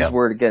 It's his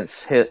word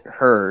against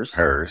hers.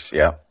 Hers,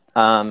 yeah.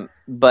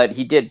 But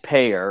he did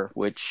pay her,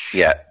 which...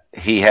 Yeah,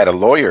 he had a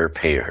lawyer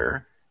pay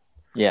her.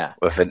 Yeah.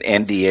 With an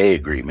NDA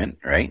agreement,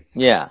 right?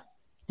 Yeah.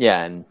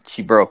 Yeah, and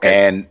she broke it.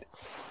 And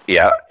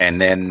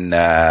then...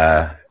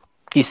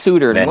 he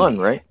sued her and won,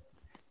 right?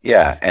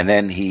 Yeah, and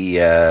then he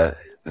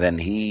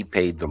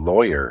paid the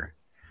lawyer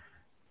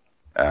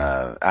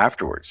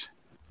afterwards.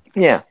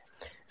 Yeah.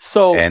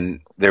 So...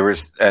 And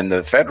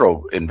the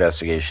federal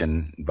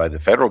investigation by the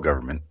federal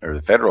government, or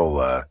the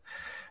federal...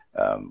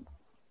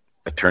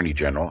 Attorney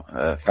General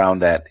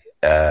found that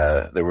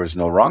there was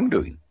no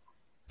wrongdoing.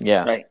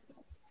 Yeah. Right.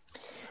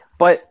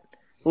 But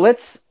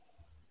let's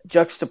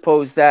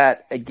juxtapose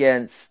that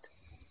against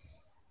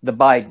the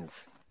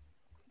Bidens.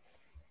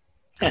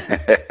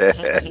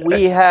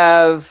 We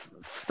have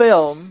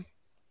film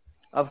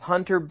of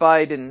Hunter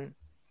Biden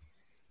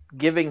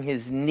giving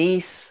his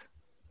niece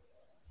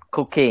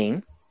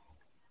cocaine.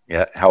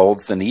 Yeah. How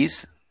old's the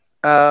niece?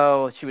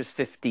 Oh, she was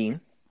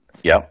 15.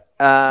 Yeah.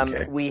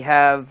 Okay. We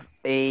have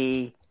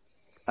a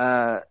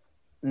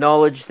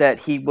knowledge that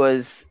he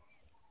was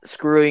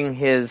screwing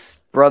his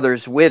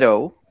brother's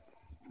widow.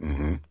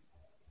 Mm-hmm.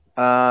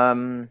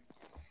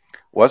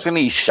 Wasn't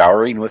he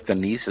showering with the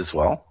niece as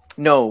well?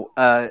 No,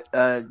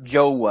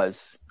 Joe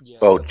was. Yeah.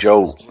 Oh,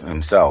 Joe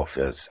himself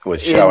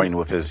was showering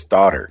with his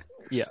daughter.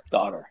 Yeah,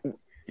 daughter.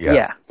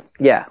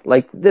 Yeah.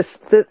 Like this.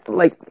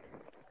 Like,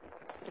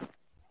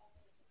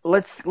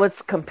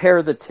 let's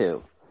compare the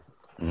two.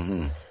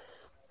 Mm-hmm.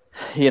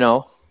 You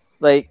know,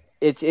 like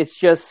it's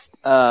just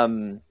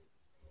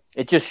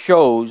it just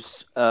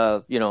shows.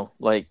 You know,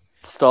 like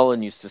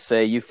Stalin used to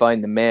say, "You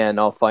find the man,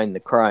 I'll find the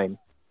crime,"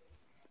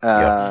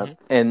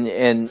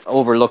 and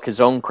overlook his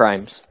own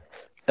crimes.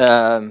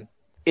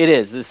 It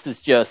is. This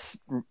is just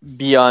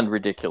beyond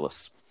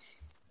ridiculous.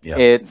 Yeah.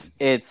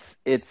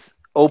 It's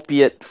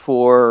opiate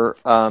for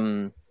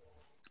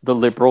the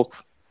liberals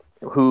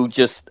who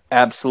just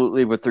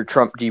absolutely, with their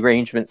Trump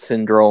derangement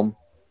syndrome,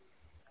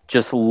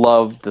 just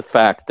love the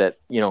fact that,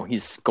 you know,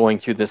 he's going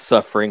through this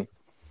suffering.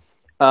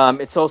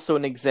 It's also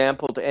an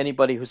example to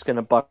anybody who's going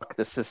to buck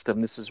the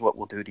system. This is what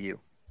we'll do to you.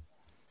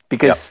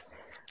 Because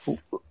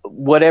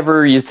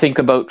whatever you think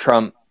about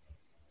Trump,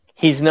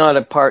 he's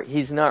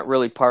not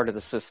really part of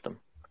the system,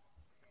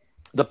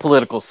 the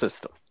political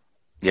system.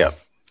 Yeah.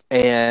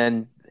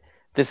 And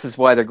this is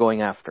why they're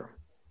going after him.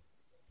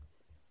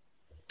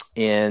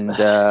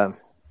 And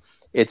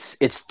it's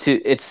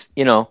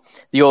you know,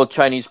 the old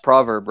Chinese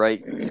proverb,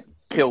 right?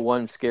 Kill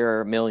one,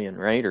 scare a million,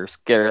 right? Or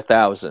scare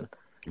 1,000.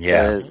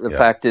 Yeah. The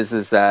fact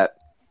is that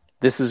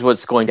this is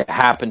what's going to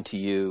happen to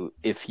you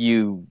if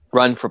you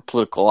run for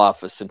political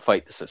office and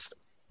fight the system.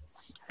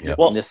 Yeah.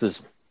 Well, and this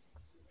is.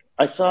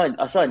 I saw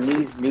a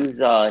news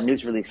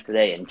release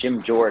today, and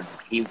Jim Jordan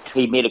he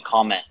made a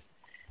comment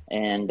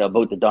and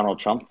about the Donald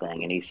Trump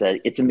thing, and he said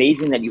it's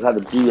amazing that you have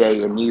a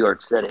DA in New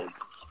York City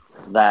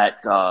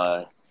that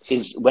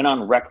went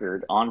on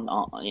record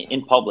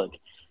in public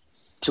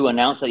to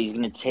announce that he's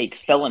going to take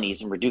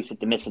felonies and reduce it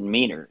to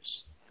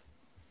misdemeanors,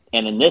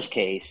 and in this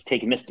case,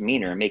 take a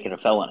misdemeanor and make it a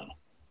felony.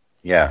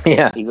 Yeah.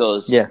 Yeah. He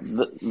goes, yeah.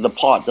 The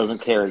pot doesn't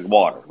carry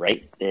water,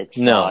 right? It's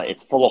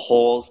it's full of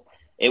holes.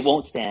 It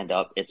won't stand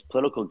up. It's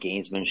political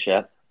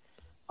gamesmanship.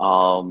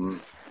 And,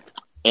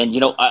 you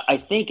know, I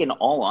think in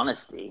all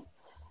honesty,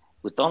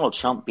 with Donald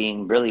Trump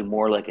being really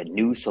more like a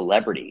new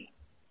celebrity,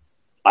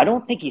 I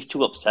don't think he's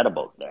too upset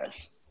about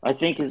this. I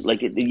think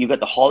you got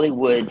the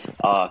Hollywood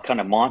kind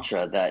of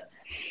mantra that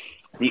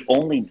the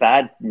only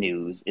bad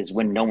news is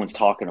when no one's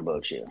talking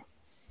about you.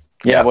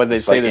 Yeah, what they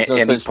say, like there's no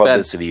any such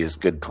publicity is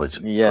good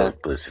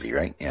publicity,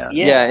 right?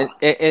 Yeah.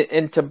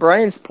 And to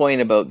Brian's point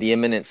about the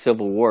imminent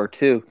civil war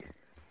too,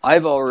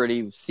 I've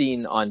already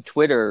seen on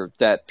Twitter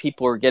that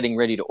people are getting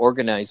ready to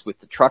organize with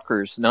the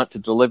truckers not to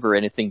deliver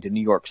anything to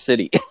New York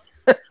City.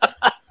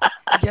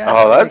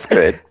 Oh, that's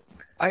good.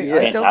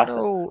 I don't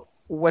know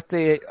what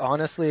they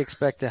honestly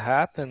expect to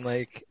happen.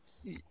 Like,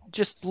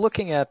 just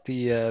looking at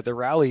the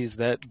rallies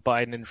that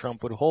Biden and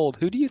Trump would hold,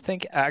 who do you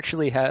think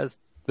actually has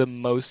the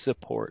most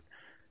support?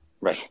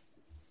 Right.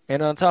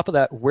 And on top of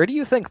that, where do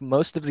you think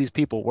most of these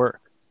people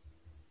work?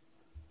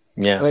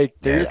 Yeah. Like,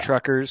 they're your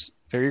truckers,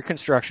 they're your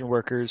construction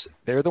workers,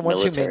 they're the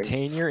ones who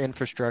maintain your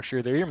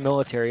infrastructure, they're your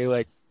military.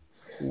 Like,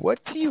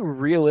 what do you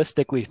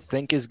realistically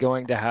think is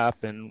going to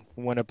happen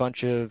when a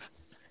bunch of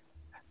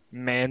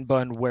man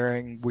bun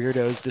wearing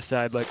weirdos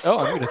decide, like, oh,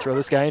 I'm going to throw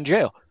this guy in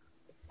jail?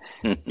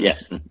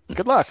 Yes.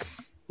 Good luck.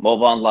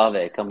 Move on,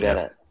 lave. Come get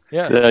it.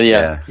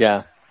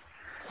 Yeah.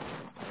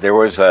 There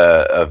was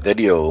a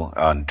video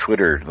on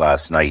Twitter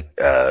last night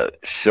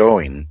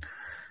showing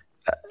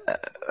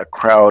a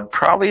crowd,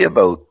 probably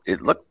about,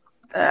 it looked,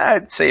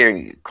 I'd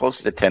say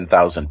close to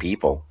 10,000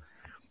 people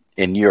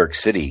in New York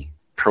City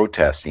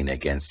protesting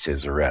against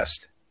his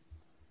arrest.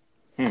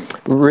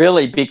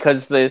 Really?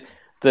 Because the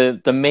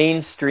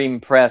mainstream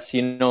press,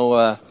 you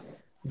know,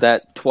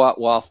 that twat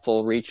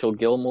waffle Rachel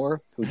Gilmore,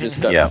 who just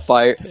got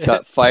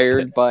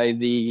fired by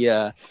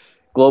the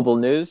Global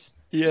News,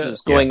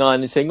 was going on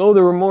and saying, "Oh,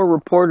 there were more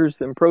reporters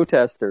than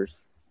protesters."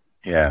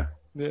 Yeah.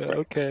 Yeah.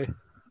 Okay.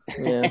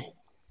 Yeah.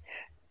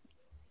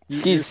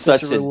 She's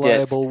such a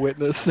reliable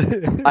witness.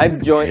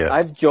 I've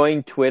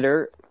joined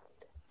Twitter,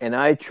 and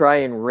I try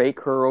and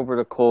rake her over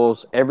the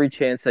coals every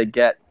chance I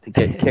get to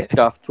get kicked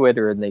off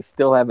Twitter, and they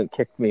still haven't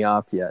kicked me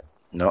off yet.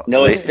 No,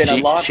 it's been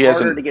a lot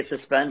harder to get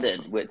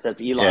suspended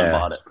since Elon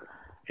bought it.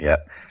 Yeah.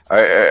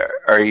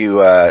 Are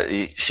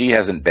you? She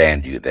hasn't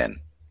banned you then?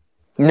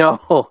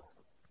 No.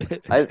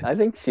 I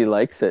think she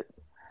likes it.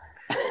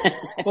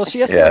 Well, she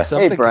has to have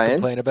something to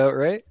complain about,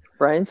 right?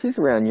 Brian, she's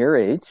around your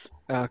age.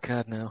 Oh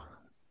God, no.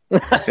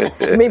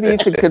 Maybe you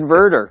could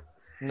convert her.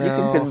 No, you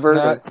can convert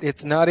her.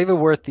 It's not even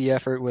worth the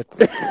effort with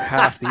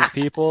half these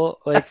people.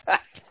 Like,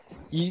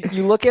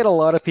 You look at a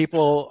lot of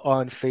people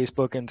on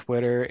Facebook and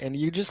Twitter, and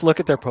you just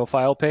look at their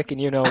profile pic, and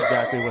you know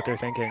exactly what they're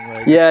thinking.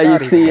 Like, you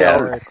see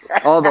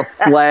all the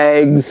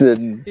flags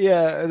and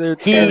their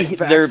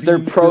pronouns.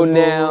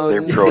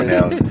 Their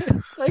pronouns.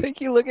 I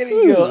think you look at it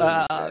and you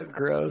go,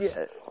 gross.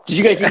 Yeah. Did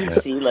you guys even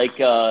see, like,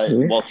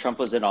 while Trump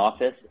was in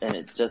office, and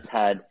it just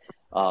had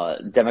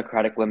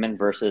Democratic women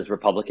versus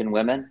Republican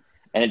women,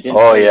 and it didn't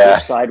know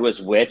which side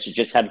was which. You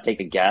just had to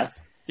take a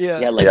guess. Yeah,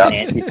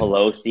 Nancy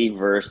Pelosi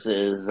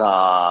versus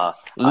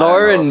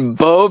Lauren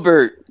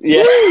Boebert.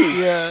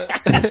 Yeah.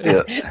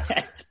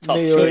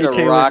 Mayor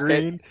Taylor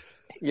Greene.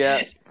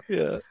 Yeah.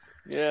 They're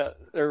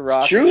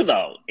it's true,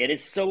 though. It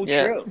is so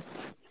true.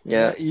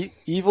 Yeah.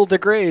 Evil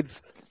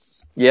degrades.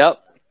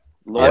 Yep.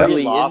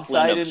 Lori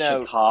Loughlin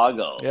of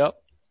Chicago. Yep.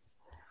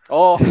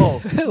 Oh.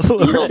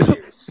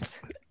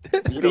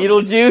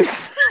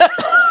 Beetlejuice.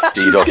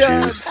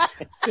 Beetlejuice.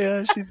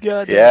 Yeah, she's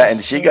got. Yeah,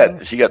 and she got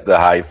the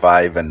high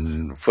five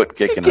and foot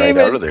kicking right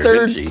out of there,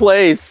 didn't she? Third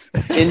place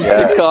in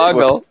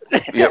Chicago.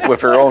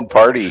 With her own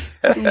party.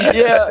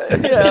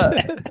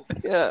 Yeah.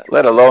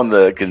 Let alone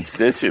the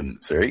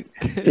constituents, right?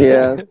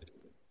 Yeah.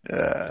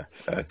 Yeah,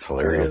 that's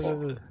hilarious.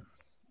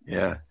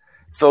 Yeah.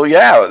 So we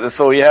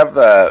have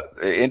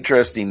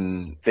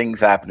interesting things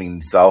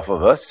happening south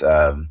of us.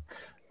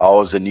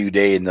 Always a new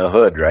day in the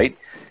hood, right?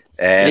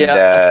 And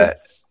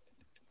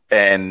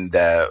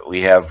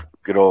we have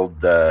good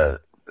old,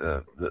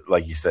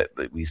 like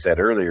we said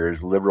earlier,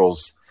 is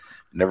liberals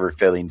never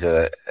failing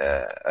to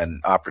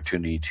an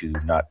opportunity to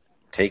not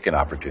take an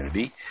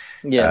opportunity.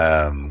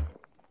 Yeah.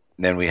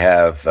 Then we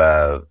have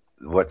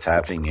what's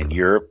happening in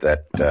Europe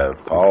that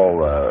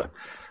Paul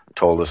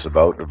told us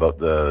about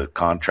the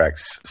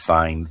contracts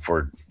signed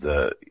for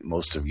the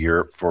most of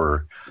Europe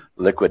for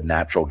liquid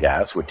natural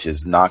gas, which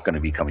is not going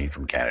to be coming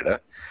from Canada.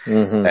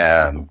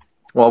 Mm-hmm.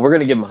 Well, we're going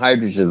to give them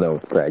hydrogen, though,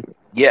 Greg.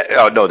 Yeah.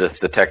 Oh no, that's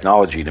the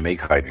technology to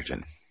make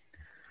hydrogen.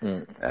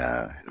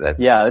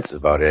 That's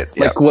about it.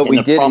 Like what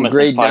we did in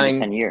grade 9,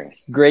 10 years.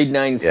 Grade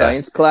 9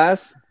 science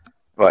class.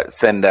 What,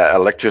 send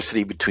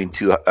electricity between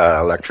two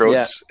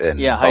electrodes? Yeah, and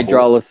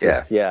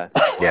hydrolysis. Yeah.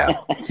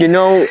 You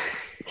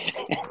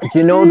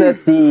know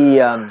that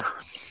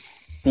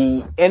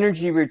the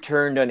energy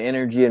returned on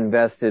energy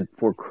invested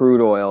for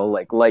crude oil,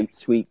 like light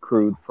sweet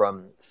crude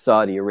from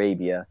Saudi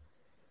Arabia,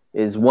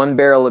 is 1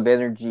 barrel of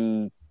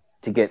energy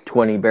to get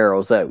 20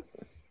 barrels out.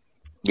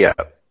 Yeah.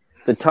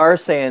 The tar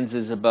sands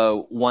is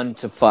about 1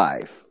 to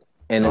 5,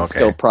 and it's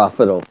still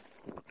profitable.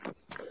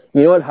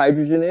 You know what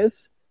hydrogen is?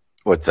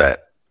 What's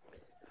that?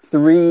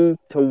 1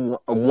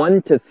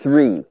 to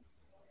 3.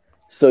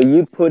 So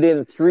you put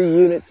in 3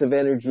 units of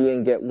energy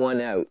and get 1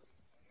 out.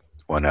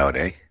 1 out,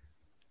 eh?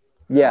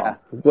 Yeah.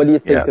 What do you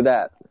think of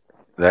that?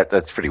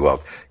 That's pretty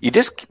well. You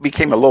just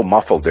became a little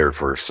muffled there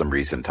for some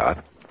reason,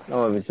 Todd.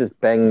 Oh, I was just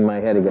banging my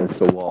head against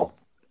the wall.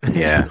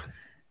 Yeah.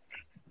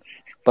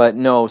 But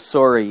no,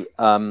 sorry.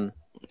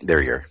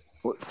 There you are.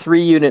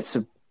 3 units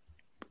of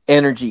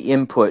energy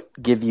input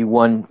give you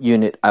 1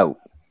 unit out.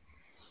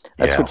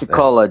 That's what you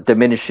call a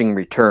diminishing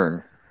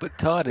return. But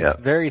Todd, it's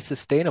very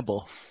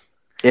sustainable,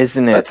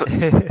 isn't it?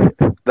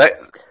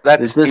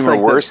 That's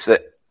even worse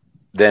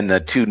than the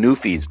 2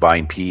 Newfies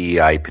buying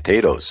PEI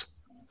potatoes.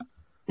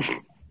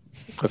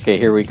 Okay,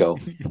 here we go.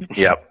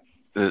 Yep.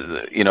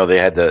 They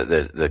had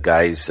the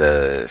guys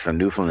from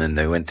Newfoundland.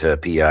 They went to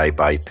PEI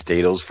buy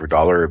potatoes for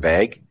 $1 a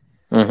bag,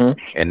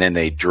 and then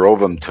they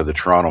drove them to the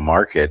Toronto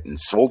market and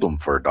sold them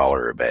for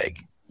 $1 a bag.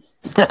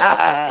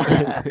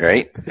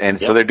 Right, and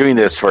so they're doing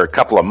this for a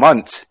couple of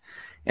months,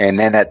 and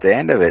then at the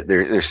end of it,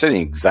 they're sitting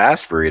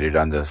exasperated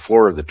on the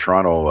floor of the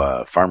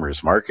Toronto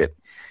farmers market.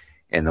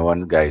 And the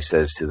one guy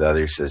says to the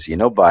other, says,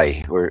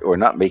 we're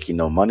not making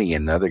no money.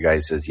 And the other guy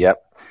says,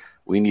 yep,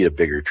 we need a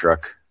bigger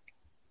truck.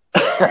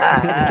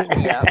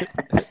 Yeah,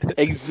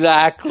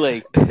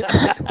 exactly.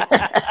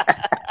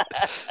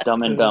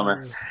 Dumb and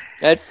Dumber.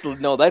 That's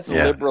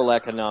liberal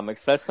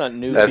economics. That's not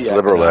Newfie. That's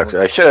liberal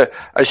economics.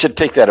 I should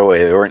take that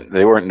away. They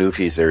weren't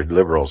Newfies. They're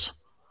liberals.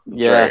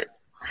 Yeah. Right.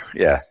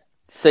 Yeah.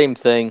 Same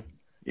thing.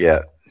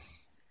 Yeah.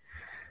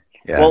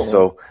 Yeah. Well,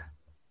 so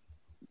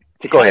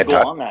to go ahead,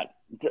 Todd. On that.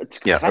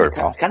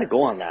 Paul. Kind of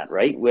go on that,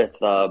 right? With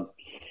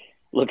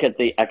look at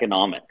the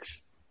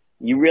economics.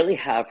 You really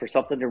have, for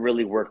something to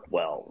really work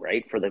well,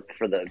 right? For the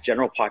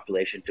general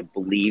population to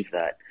believe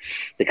that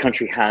the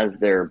country has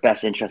their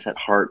best interests at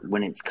heart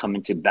when it's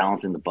coming to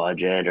balancing the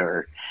budget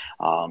or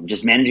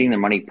just managing their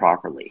money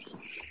properly,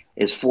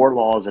 is 4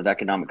 laws of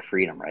economic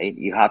freedom, right?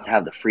 You have to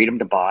have the freedom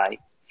to buy,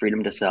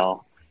 freedom to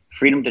sell,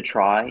 freedom to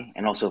try,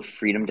 and also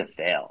freedom to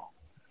fail.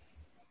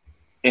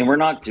 And we're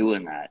not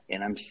doing that.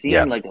 And I'm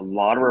seeing like a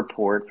lot of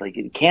reports, like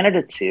in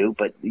Canada too,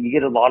 but you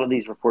get a lot of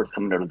these reports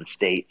coming out of the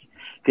States.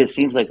 Because it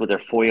seems like with their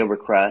FOIA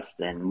requests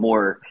and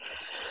more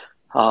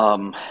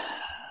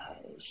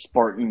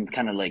Spartan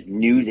kind of like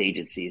news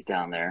agencies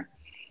down there,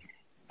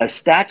 a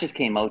stat just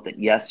came out that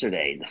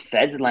yesterday the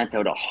feds lent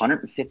out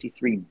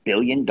 $153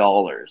 billion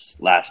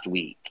last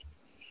week.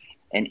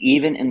 And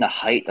even in the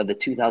height of the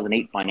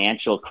 2008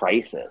 financial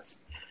crisis,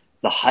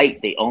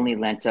 they only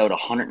lent out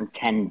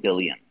 $110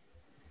 billion.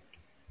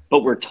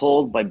 But we're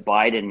told by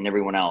Biden and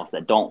everyone else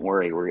that don't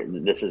worry,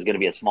 this is going to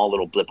be a small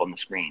little blip on the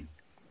screen.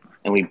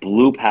 And we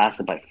blew past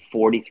it by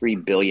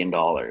 $43 billion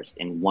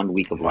in 1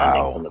 week of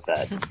lending from the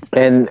Fed.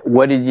 And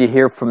what did you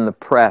hear from the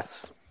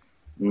press?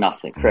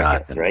 Nothing.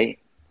 Crickets, right?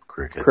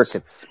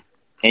 Crickets.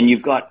 And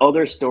you've got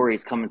other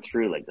stories coming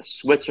through, like the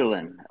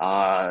Switzerland.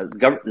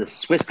 The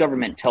Swiss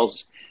government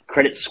tells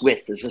Credit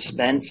Suisse to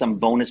suspend some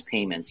bonus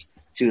payments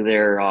to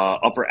their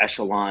upper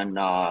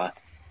echelon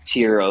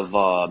tier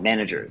of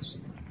managers.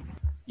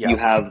 Yeah. You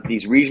have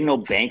these regional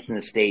banks in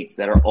the States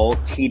that are all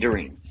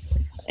teetering.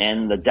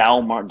 And the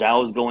Dow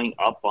is going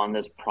up on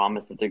this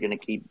promise that they're going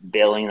to keep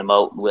bailing them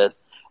out with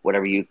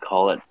whatever you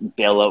call it,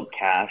 bailout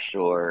cash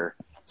or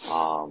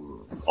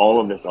all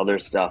of this other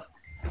stuff.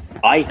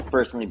 I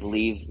personally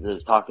believe, I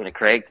was talking to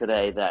Craig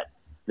today, that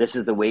this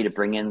is the way to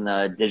bring in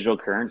the digital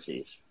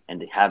currencies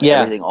and to have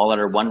everything all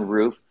under one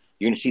roof.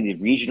 You're going to see the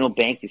regional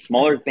banks, the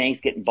smaller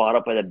banks getting bought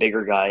up by the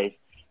bigger guys.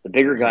 The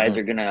bigger guys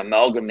are going to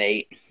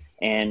amalgamate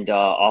and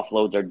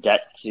offload their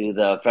debt to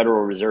the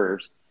Federal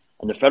Reserves.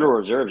 And the Federal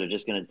Reserves are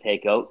just going to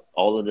take out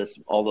all of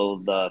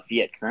the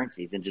fiat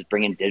currencies and just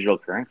bring in digital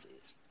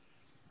currencies.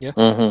 Yeah.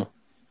 Mm-hmm.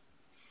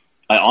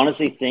 I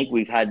honestly think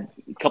we've had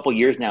a couple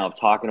years now of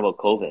talking about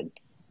COVID.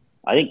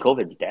 I think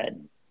COVID's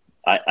dead.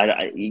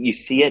 You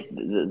see it.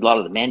 A lot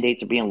of the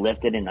mandates are being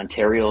lifted in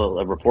Ontario.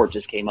 A report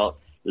just came out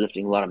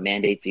lifting a lot of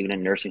mandates, even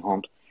in nursing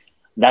homes.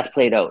 That's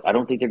played out. I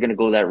don't think they're going to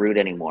go that route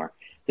anymore.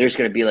 They're just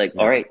going to be like,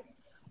 all right,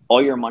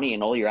 all your money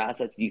and all your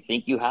assets you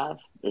think you have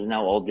is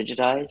now all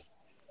digitized.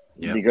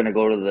 Yep. You're going to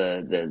go to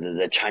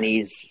the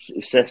Chinese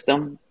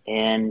system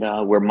and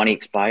where money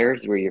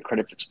expires, where your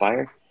credits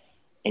expire,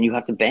 and you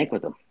have to bank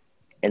with them,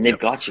 and they've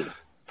got you.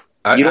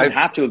 You don't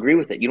have to agree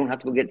with it. You don't have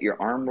to go get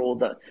your arm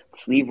rolled up,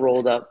 sleeve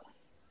rolled up.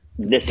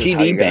 This is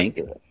TD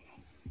Bank.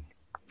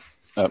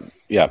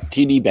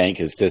 TD Bank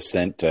has just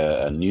sent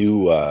a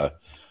new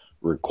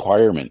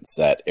requirements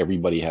that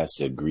everybody has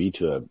to agree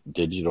to a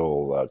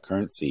digital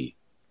currency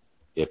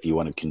if you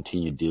want to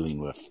continue dealing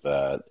with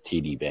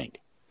TD Bank.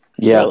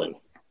 Yeah. Really?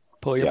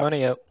 Pull your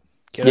money out.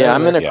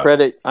 I'm in a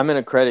credit. I'm in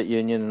a credit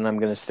union, and I'm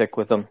going to stick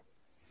with them.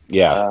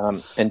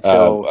 Yeah.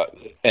 Until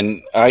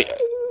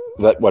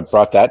what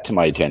brought that to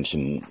my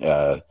attention,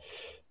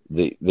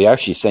 they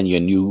actually send you a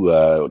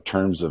new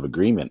terms of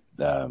agreement.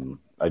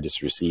 I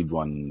just received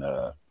one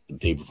the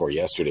day before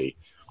yesterday,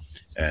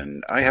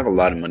 and I have a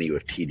lot of money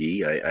with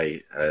TD. I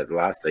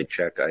last I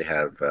checked, I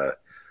have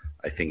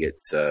I think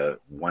it's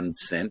 1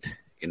 cent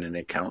in an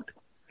account.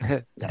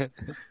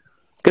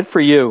 Good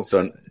for you.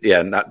 So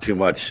not too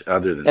much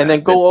other than and that.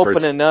 Then go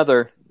open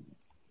another.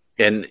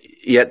 And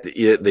yet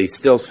they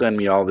still send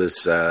me all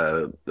this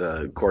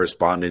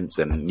correspondence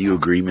and new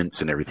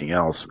agreements and everything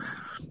else.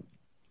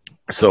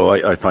 So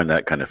I find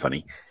that kind of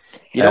funny.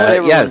 You know what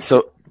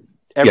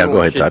everyone go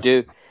ahead, should Todd.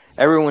 do?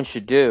 Everyone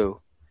should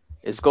do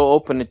is go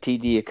open a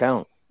TD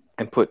account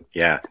and put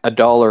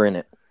 $1 in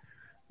it.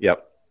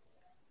 Yep.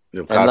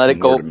 And let it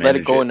go. Let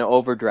it go into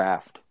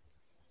overdraft.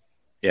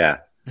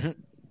 Yeah.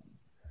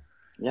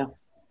 Yeah.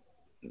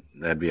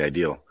 That'd be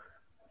ideal.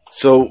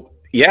 So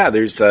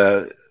there's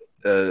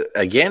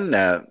again,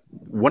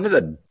 one of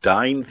the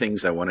dying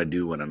things I want to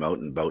do when I'm out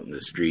and about in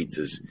the streets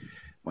is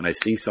when I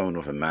see someone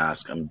with a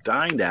mask, I'm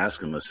dying to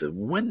ask them, I said,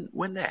 when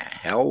the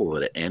hell will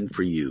it end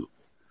for you?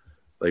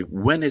 Like,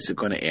 when is it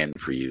going to end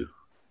for you?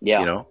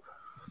 Yeah. You know,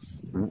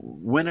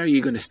 when are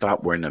you going to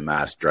stop wearing a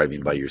mask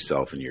driving by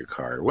yourself in your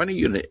car? When are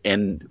you going to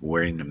end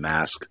wearing a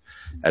mask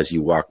as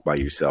you walk by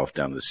yourself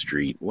down the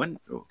street? When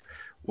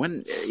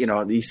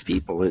these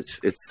people,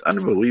 it's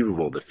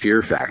unbelievable, the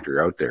fear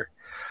factor out there.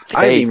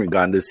 I haven't even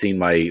gone to see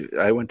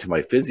I went to my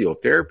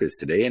physiotherapist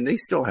today, and they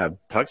still have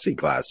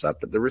plexiglass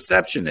up at the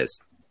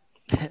receptionist.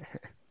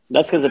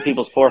 That's because of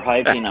people's poor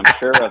hygiene, I'm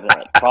sure of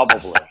it,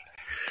 probably.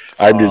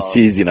 I'm just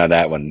teasing on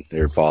that one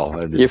there,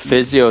 Paul. Your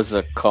physio's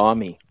a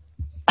commie.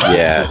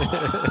 Yeah.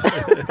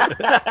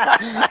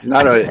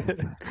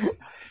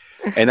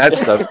 And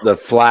that's the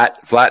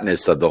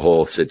flatness of the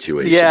whole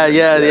situation. Yeah.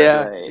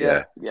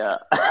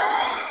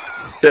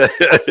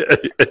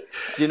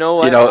 You know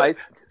what?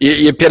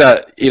 You put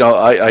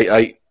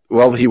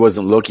while he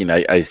wasn't looking,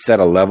 I set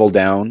a level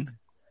down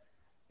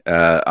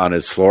on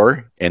his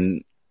floor,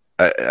 and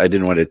I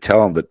didn't want to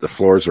tell him, but the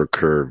floors were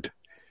curved.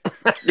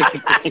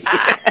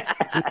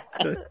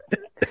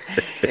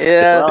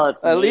 Yeah, well,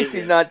 at least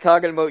he's not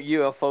talking about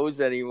UFOs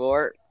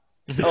anymore.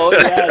 Oh,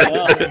 yeah,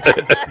 no.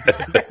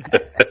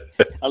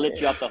 I'll let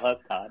you off the hook,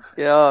 Todd.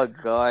 Oh,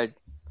 God.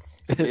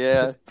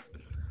 Yeah.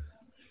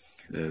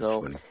 That's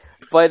funny.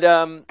 But,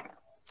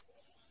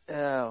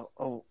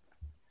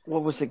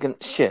 what was it going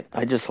to... Shit,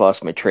 I just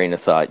lost my train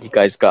of thought. You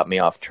guys got me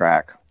off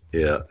track.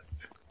 Yeah.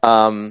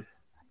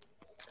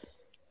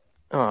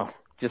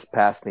 Just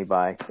pass me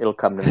by. It'll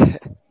come to me.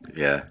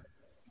 Yeah.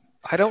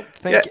 I don't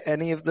think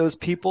any of those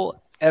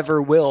people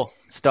ever will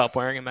stop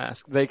wearing a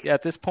mask.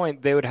 At this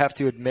point, they would have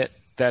to admit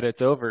that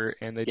it's over,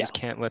 and they just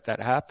can't let that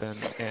happen.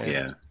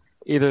 And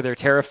either they're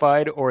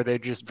terrified, or they're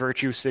just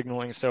virtue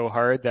signaling so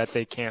hard that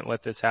they can't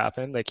let this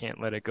happen. They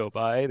can't let it go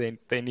by.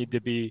 They need to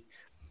be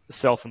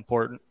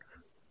self-important.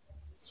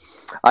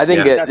 I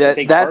think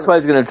that's what I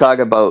was going to talk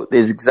about.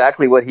 Is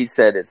exactly what he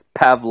said. It's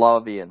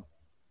Pavlovian.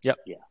 Yep.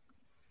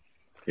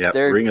 Yeah.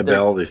 Ring a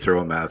bell. They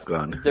throw a mask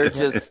on. They're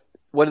just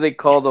what do they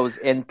call those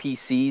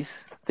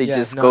NPCs? They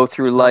just go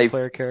through life.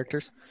 Player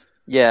characters.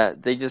 Yeah,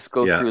 they just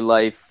go through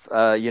life.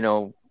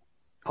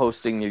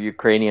 Posting their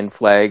Ukrainian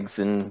flags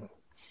and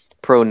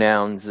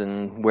pronouns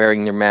and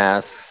wearing their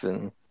masks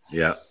and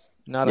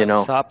not a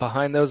thought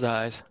behind those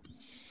eyes.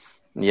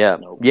 Yeah.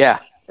 Nope. Yeah.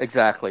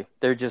 Exactly.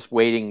 They're just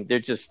waiting. They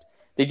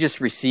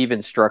just receive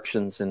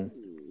instructions and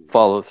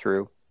follow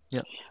through.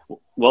 Yeah.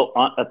 Well,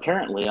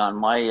 apparently on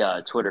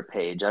my Twitter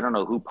page, I don't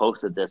know who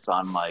posted this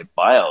on my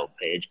bio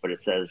page, but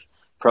it says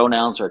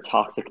pronouns are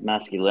toxic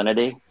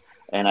masculinity,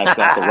 and I've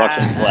got the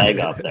Russian flag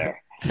up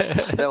there. There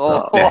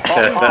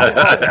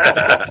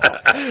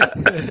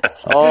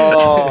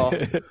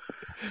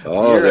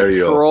you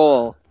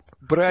go.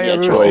 But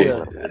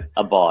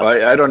a bot.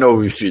 I don't know if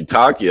we should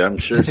talk you. I'm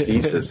sure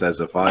CSIS has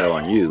a file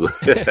on you.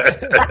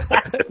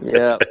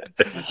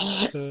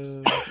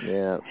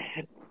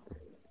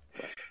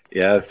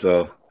 Yeah,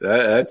 so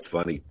that's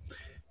funny.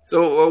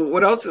 So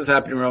what else is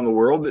happening around the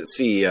world? Let's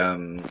see.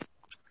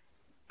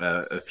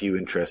 A few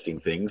interesting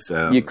things.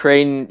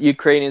 Ukraine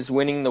is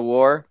winning the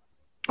war.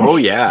 Oh,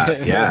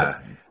 yeah.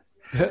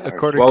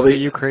 According to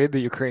the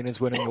Ukraine is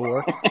winning the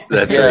war.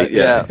 That's right,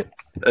 yeah.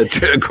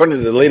 According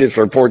to the latest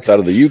reports out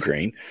of the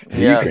Ukraine,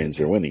 the Ukrainians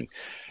are winning.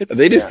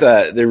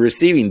 They're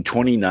receiving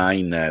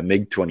 29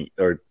 MiG-20,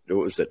 or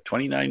what was it,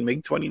 29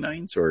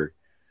 MiG-29s, or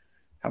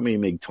how many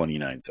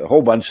MiG-29s? A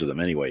whole bunch of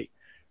them, anyway,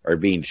 are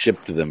being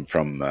shipped to them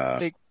from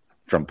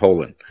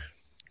Poland.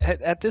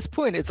 At this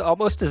point, it's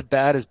almost as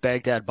bad as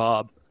Baghdad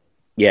Bob.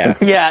 Yeah.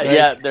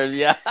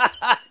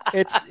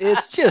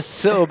 It's just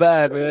so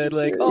bad, man.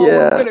 Like,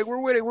 we're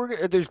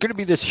winning. There's going to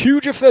be this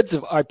huge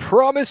offensive. I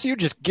promise you,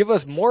 just give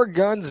us more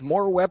guns,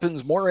 more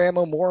weapons, more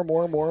ammo, more.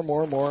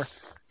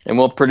 And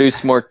we'll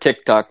produce more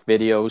TikTok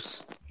videos.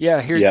 Yeah,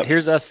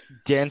 here's us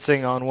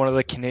dancing on one of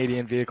the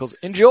Canadian vehicles.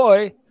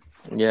 Enjoy.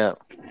 Yeah.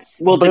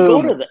 Well,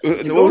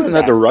 wasn't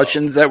that the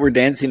Russians that were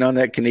dancing on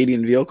that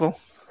Canadian vehicle?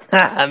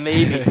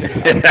 Maybe.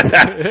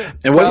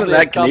 And wasn't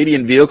that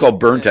Canadian vehicle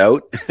burnt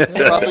out?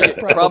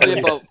 Probably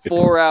about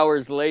 4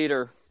 hours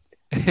later.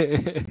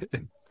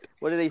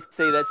 What do they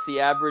say? That's the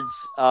average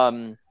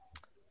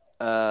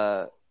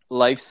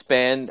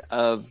lifespan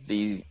of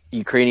the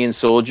Ukrainian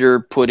soldier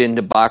put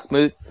into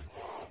Bakhmut.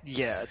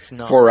 Yeah, it's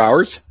not 4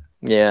 hours.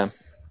 Yeah.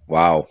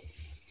 Wow.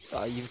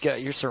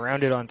 You're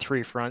surrounded on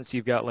three fronts.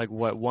 You've got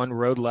one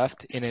road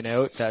left in and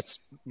out that's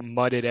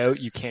mudded out.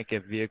 You can't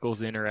get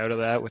vehicles in or out of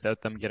that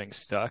without them getting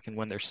stuck. And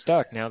when they're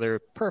stuck, now they're a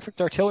perfect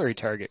artillery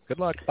target. Good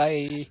luck.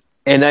 Bye.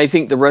 And I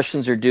think the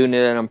Russians are doing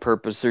it on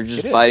purpose. They're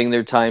just biding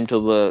their time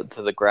till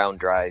the ground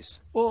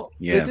dries. Well,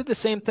 they did the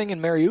same thing in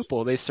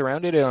Mariupol. They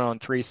surrounded it on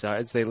three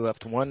sides. They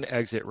left one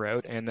exit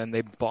route, and then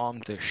they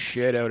bombed the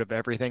shit out of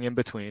everything in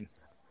between.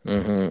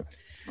 Mm-hmm.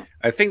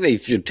 I think they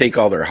should take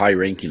all their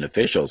high-ranking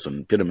officials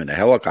and put them in a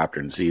helicopter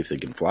and see if they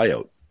can fly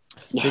out.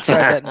 They tried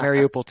that in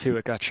Mariupol too.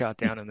 It got shot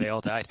down and they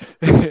all died.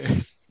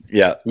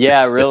 Yeah.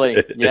 Yeah,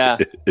 really. Yeah.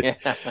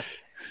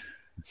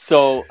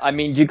 So, I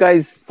mean, do you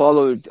guys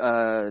follow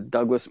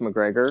Douglas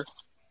McGregor?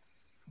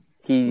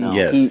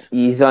 Yes.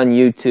 He's on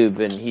YouTube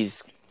and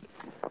he's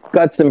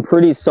got some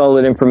pretty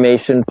solid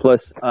information.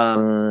 Plus,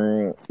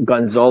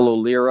 Gonzalo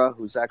Lira,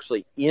 who's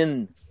actually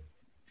in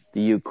the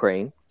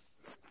Ukraine.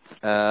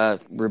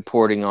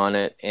 Reporting on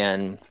it,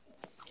 and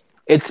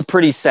it's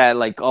pretty sad.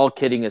 Like, all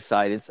kidding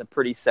aside, it's a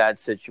pretty sad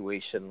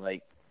situation.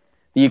 Like,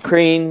 the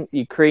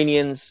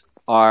Ukrainians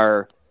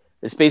are,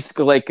 it's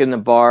basically like in the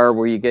bar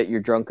where you get your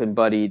drunken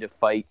buddy to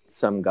fight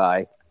some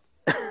guy,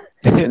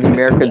 and the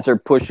Americans are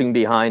pushing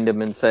behind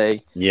him and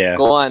say,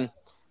 go on.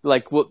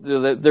 Like,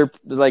 they're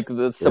like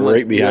someone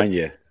right behind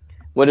you.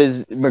 What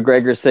is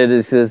McGregor said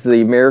is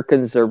the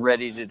Americans are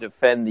ready to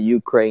defend the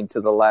Ukraine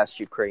to the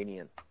last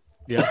Ukrainian.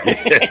 Yeah.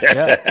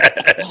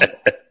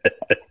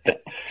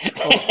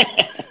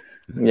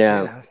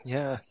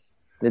 Yeah.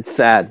 It's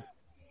sad.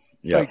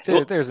 Yeah. Like,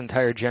 there's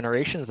entire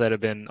generations that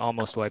have been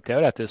almost wiped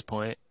out at this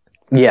point.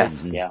 Yes.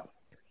 Mm-hmm. Yeah.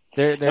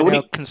 They're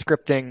now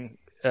conscripting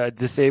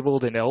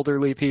disabled and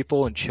elderly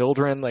people and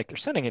children. Like, they're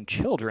sending in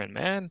children,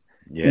 man.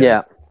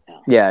 Yeah.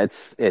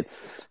 It's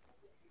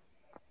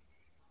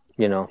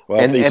you know.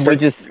 Well, if they start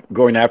just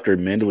going after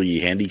mentally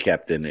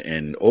handicapped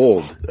and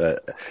old,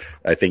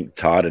 I think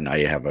Todd and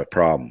I have a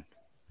problem.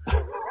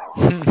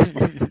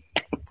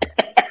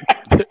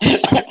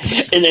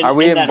 Are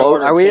we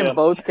in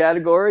both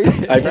categories?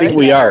 I think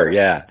we are.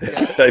 Yeah,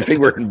 I think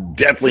we're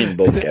definitely in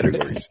both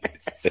categories.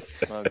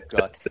 Oh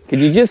God! Can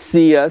you just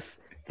see us?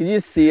 Can you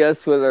see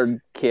us with our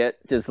kit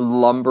just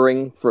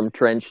lumbering from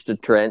trench to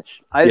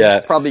trench?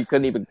 I probably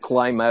couldn't even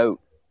climb out.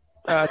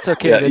 It's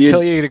okay. They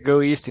tell you to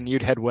go east, and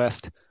you'd head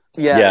west.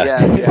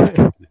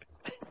 Yeah.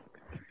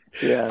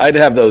 I'd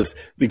have those,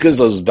 because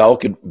those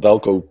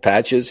Velcro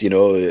patches, you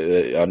know,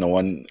 on the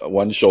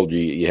one shoulder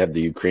you have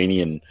the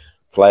Ukrainian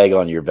flag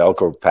on your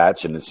Velcro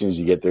patch, and as soon as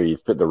you get there, you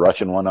put the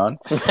Russian one on.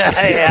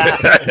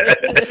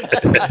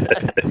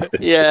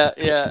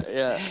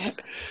 Yeah.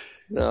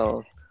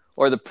 No.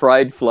 Or the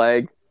pride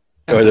flag.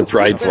 Or the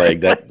pride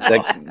flag.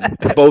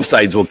 That both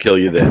sides will kill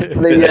you then.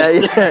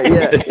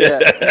 Yeah.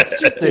 It's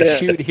just a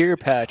shoot here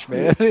patch,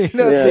 man.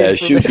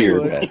 Shoot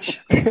here patch.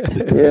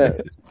 Yeah.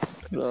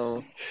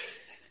 So,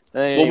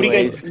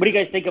 anyways. What do you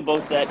guys think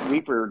about that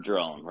Reaper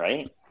drone,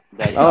 right?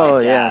 That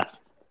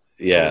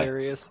yeah.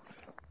 Hilarious.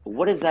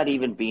 What is that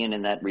even being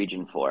in that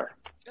region for?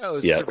 Oh,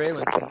 it's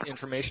surveillance and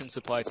information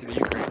supply to the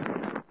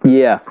Ukraine.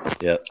 Yeah.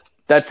 Yeah.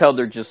 That's how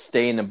they're just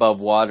staying above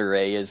water,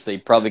 is they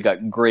probably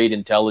got great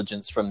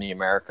intelligence from the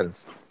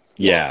Americans.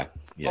 Yeah.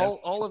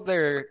 All of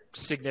their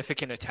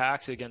significant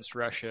attacks against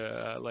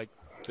Russia, like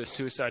the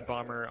suicide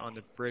bomber on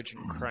the bridge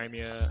in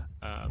Crimea,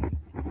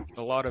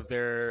 a lot of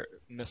their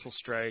missile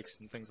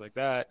strikes and things like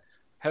that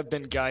have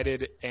been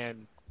guided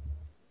and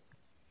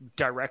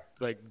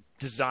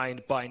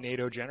designed by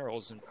NATO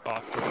generals and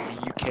often the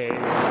UK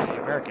and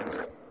the Americans.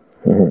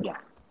 Yeah.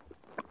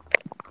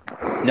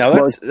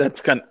 Now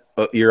that's kind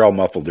of, you're all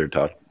muffled there,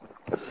 Todd.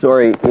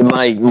 Sorry,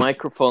 my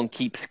microphone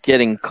keeps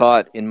getting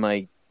caught in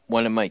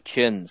one of my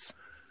chins.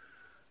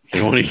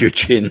 One of your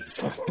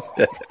chins.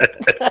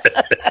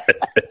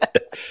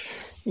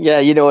 Yeah,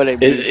 you know what I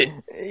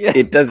mean.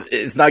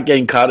 It's not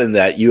getting caught in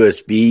that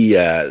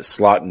USB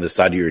slot in the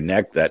side of your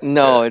neck. That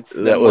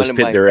was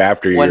put there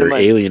after your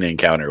alien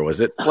encounter, was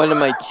it? One of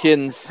my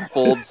chins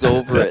folds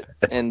over it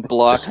and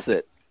blocks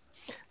it.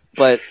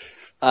 But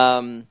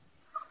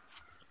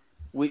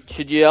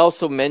should you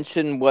also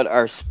mention what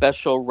our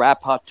special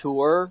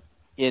rapporteur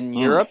in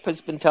Europe has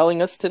been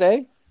telling us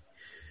today?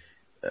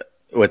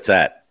 What's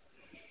that?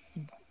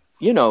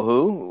 You know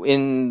who,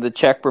 in the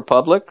Czech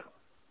Republic.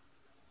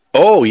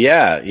 Oh,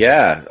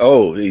 yeah.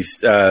 Oh,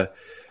 he's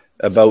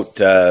about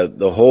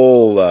the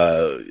whole,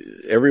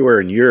 everywhere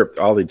in Europe,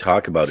 all they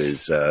talk about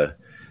is the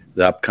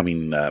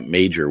upcoming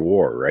major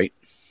war, right?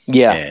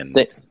 Yeah.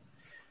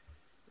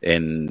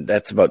 And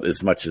that's about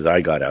as much as I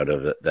got out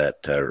of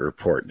that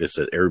report. Just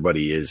that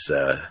everybody is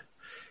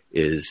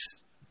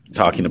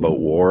talking about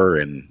war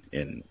and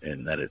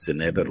that it's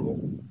inevitable.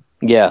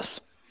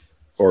 Yes.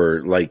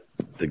 Or like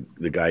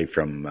the guy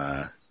from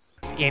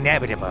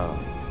Inevitable.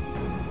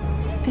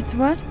 It's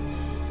what?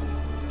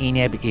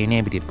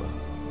 Inevitable.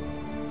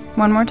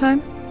 One more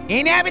time?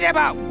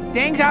 Inevitable!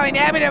 Things are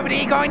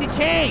inevitably going to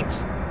change.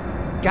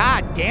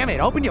 God damn it,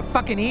 open your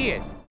fucking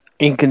ears.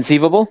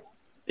 Inconceivable?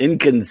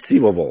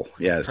 Inconceivable,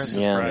 yes.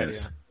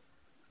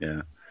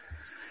 Yeah.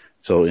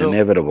 So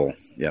inevitable,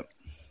 yep.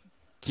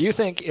 Do you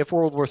think if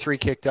World War III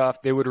kicked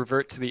off, they would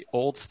revert to the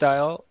old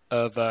style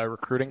of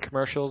recruiting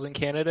commercials in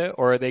Canada,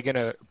 or are they going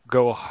to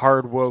go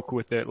hard woke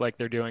with it like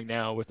they're doing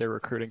now with their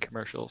recruiting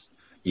commercials?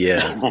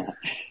 Yeah.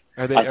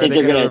 I think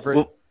they're going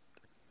to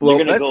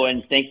go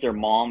and thank their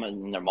mom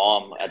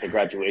at the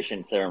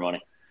graduation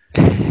ceremony.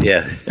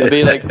 Yeah. It'll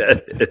be like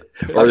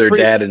or their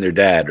dad and their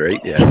dad,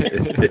 right? Yeah.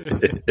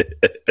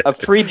 A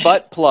free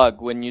butt plug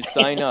when you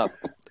sign up.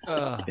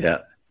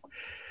 Yeah.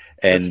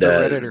 And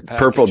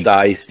purple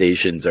dye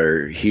stations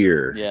are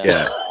here.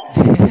 Yeah.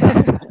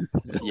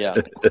 Yeah.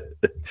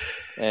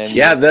 And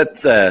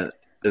that's the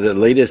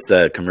latest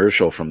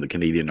commercial from the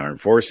Canadian Armed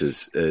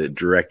Forces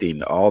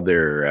directing all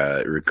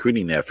their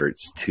recruiting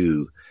efforts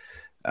to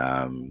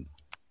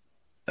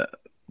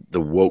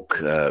the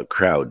woke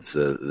crowds,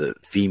 the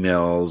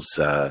females,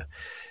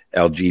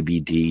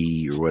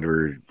 LGBT or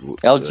whatever.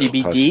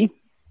 LGBT?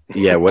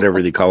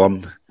 Whatever they call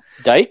them.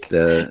 Dyke?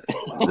 The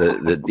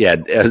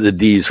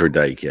D's for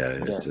Dyke,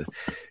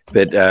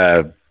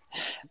 but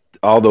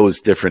all those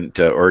different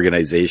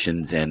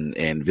organizations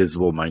and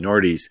visible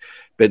minorities,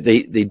 but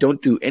they don't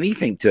do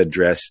anything to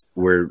address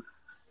where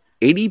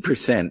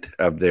 80%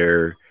 of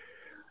their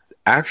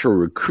actual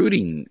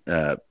recruiting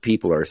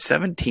people are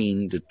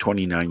 17 to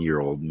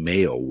 29-year-old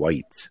male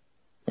whites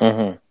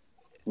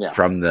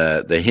from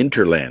the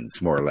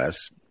hinterlands, more or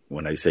less.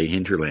 When I say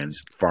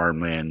hinterlands,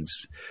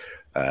 farmlands,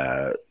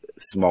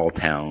 small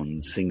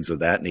towns, things of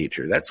that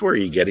nature. That's where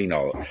you're getting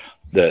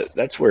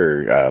that's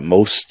where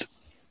most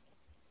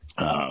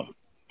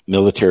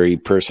military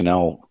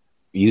personnel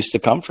used to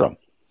come from.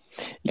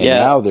 And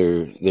now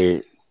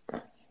they've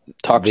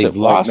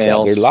lost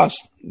that.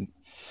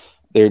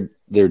 They're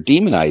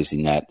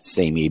demonizing that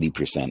same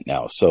 80%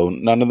 now. So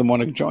none of them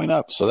want to join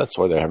up. So that's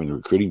why they're having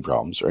recruiting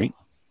problems, right?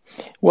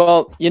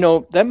 Well,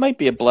 that might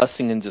be a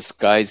blessing in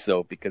disguise,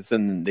 though, because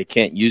then they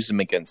can't use them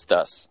against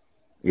us.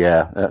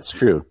 Yeah, that's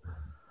true.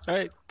 All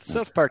right,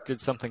 South Park did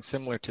something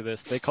similar to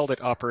this. They called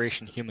it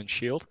Operation Human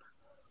Shield.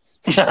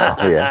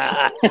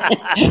 Yeah.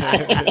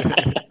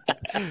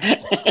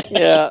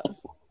 Yeah.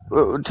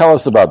 Tell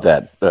us about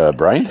that,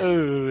 Brian.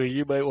 Oh,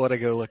 you might want to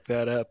go look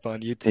that up on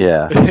YouTube.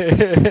 Yeah.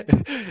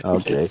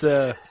 Okay.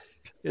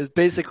 It's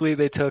basically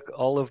they took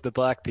all of the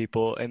black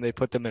people and they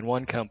put them in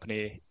one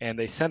company and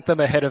they sent them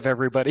ahead of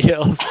everybody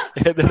else,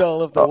 and then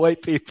all of the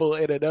white people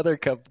in another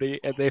company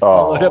and they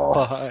followed up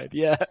behind.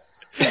 Yeah.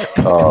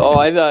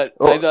 I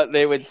thought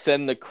they would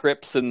send the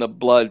Crips and the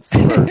Bloods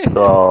first.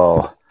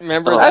 Oh,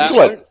 remember that's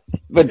that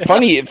But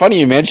funny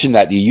you mentioned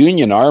that the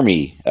Union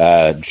Army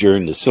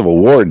during the Civil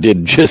War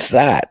did just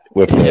that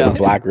with the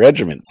black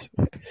regiments.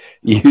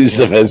 Used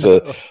them as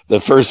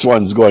the first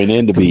ones going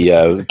in to be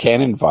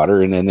cannon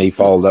fodder, and then they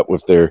followed up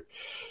with their,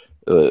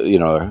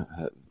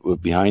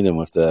 behind them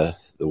with the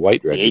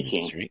white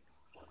regiments, right?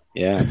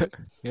 Yeah.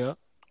 Yeah.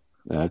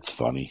 That's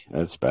funny.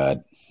 That's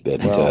bad.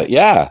 But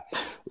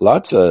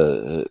lots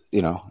of,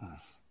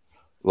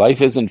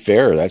 life isn't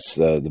fair. That's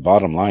the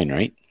bottom line,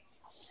 right?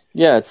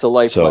 Yeah, it's a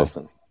life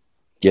lesson.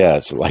 Yeah,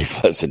 it's a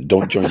life lesson.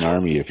 Don't join the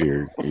army if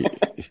you're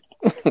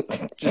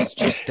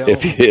just don't.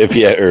 If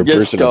you're a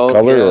person of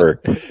color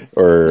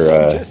or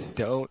just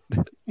don't.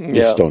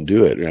 Just don't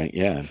do it, right?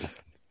 Yeah.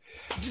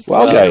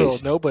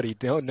 Guys, nobody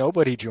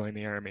join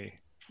the army.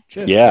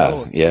 Just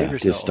don't.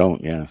 Just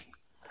don't. Yeah.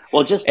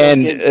 Well,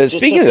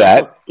 speaking of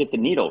that, get the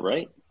needle,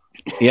 right?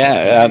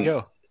 Yeah. There you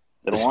go.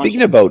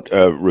 Speaking about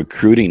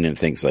recruiting and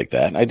things like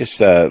that, I just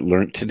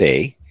learned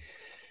today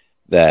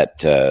that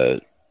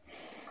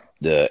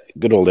the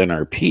good old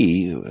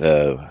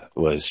NRP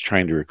was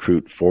trying to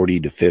recruit 40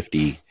 to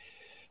 50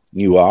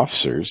 new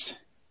officers,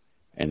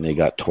 and they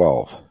got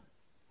 12.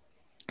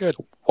 Good.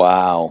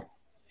 Wow.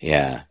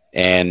 Yeah.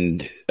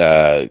 And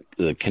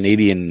the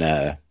Canadian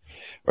or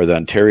the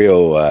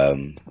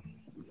Ontario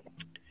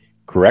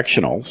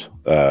Correctionals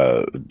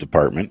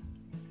Department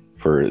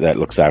that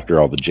looks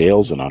after all the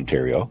jails in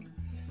Ontario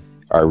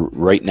are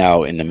right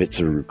now in the midst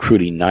of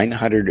recruiting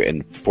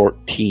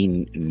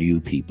 914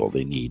 new people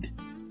they need.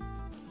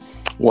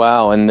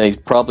 Wow, and they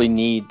probably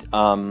need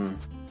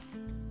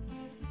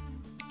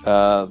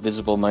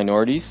visible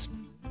minorities.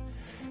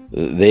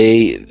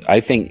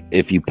 I think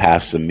if you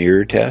pass the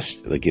mirror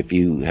test, like if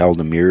you held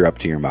a mirror up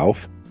to your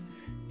mouth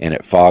and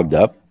it fogged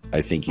up,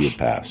 I think you'd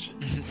pass.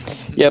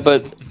 Yeah,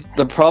 but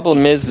the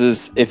problem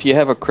is if you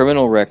have a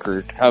criminal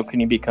record, how can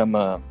you become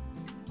a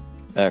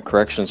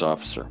corrections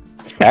officer?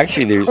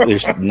 Actually,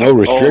 there's no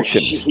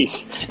restrictions,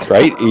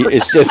 right?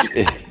 It's just.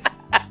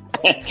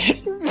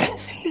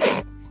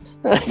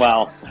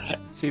 Wow.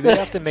 See, they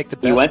have to make the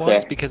best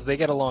ones because they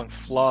get along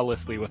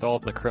flawlessly with all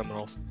the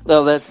criminals.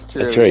 Oh, that's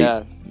true. That's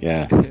right.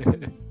 Yeah.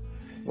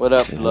 What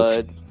up,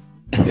 blood?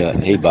 Yeah.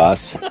 Hey,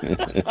 boss.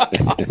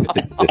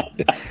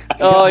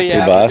 Oh yeah,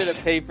 hey, boss.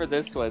 I'm gonna pay for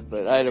this one,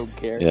 but I don't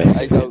care. Yeah.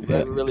 I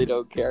really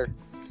don't care.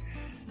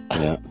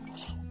 Yeah.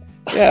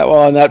 Yeah,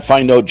 well, on that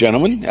fine note,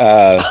 gentlemen, we've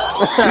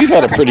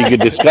had a pretty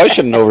good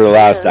discussion over the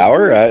last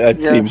hour. That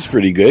seems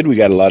pretty good. We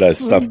got a lot of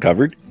stuff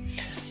covered.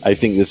 I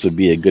think this would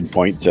be a good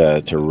point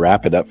to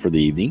wrap it up for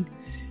the evening.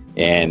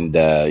 And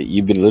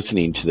you've been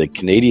listening to the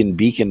Canadian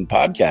Beacon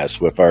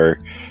podcast with our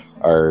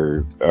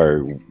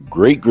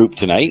great group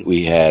tonight.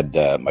 We had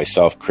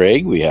myself,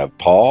 Craig, we have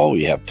Paul,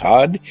 we have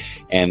Todd,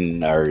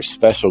 and our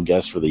special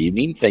guest for the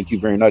evening. Thank you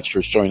very much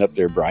for showing up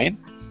there, Brian.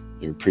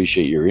 We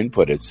appreciate your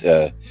input.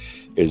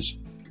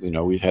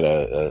 We've had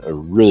a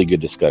really good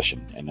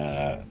discussion. And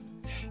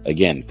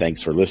again,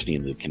 thanks for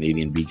listening to the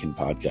Canadian Beacon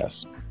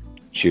podcast.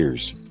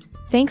 Cheers.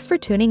 Thanks for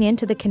tuning in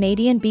to the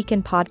Canadian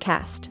Beacon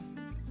podcast.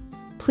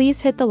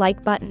 Please hit the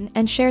like button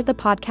and share the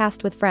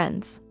podcast with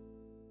friends.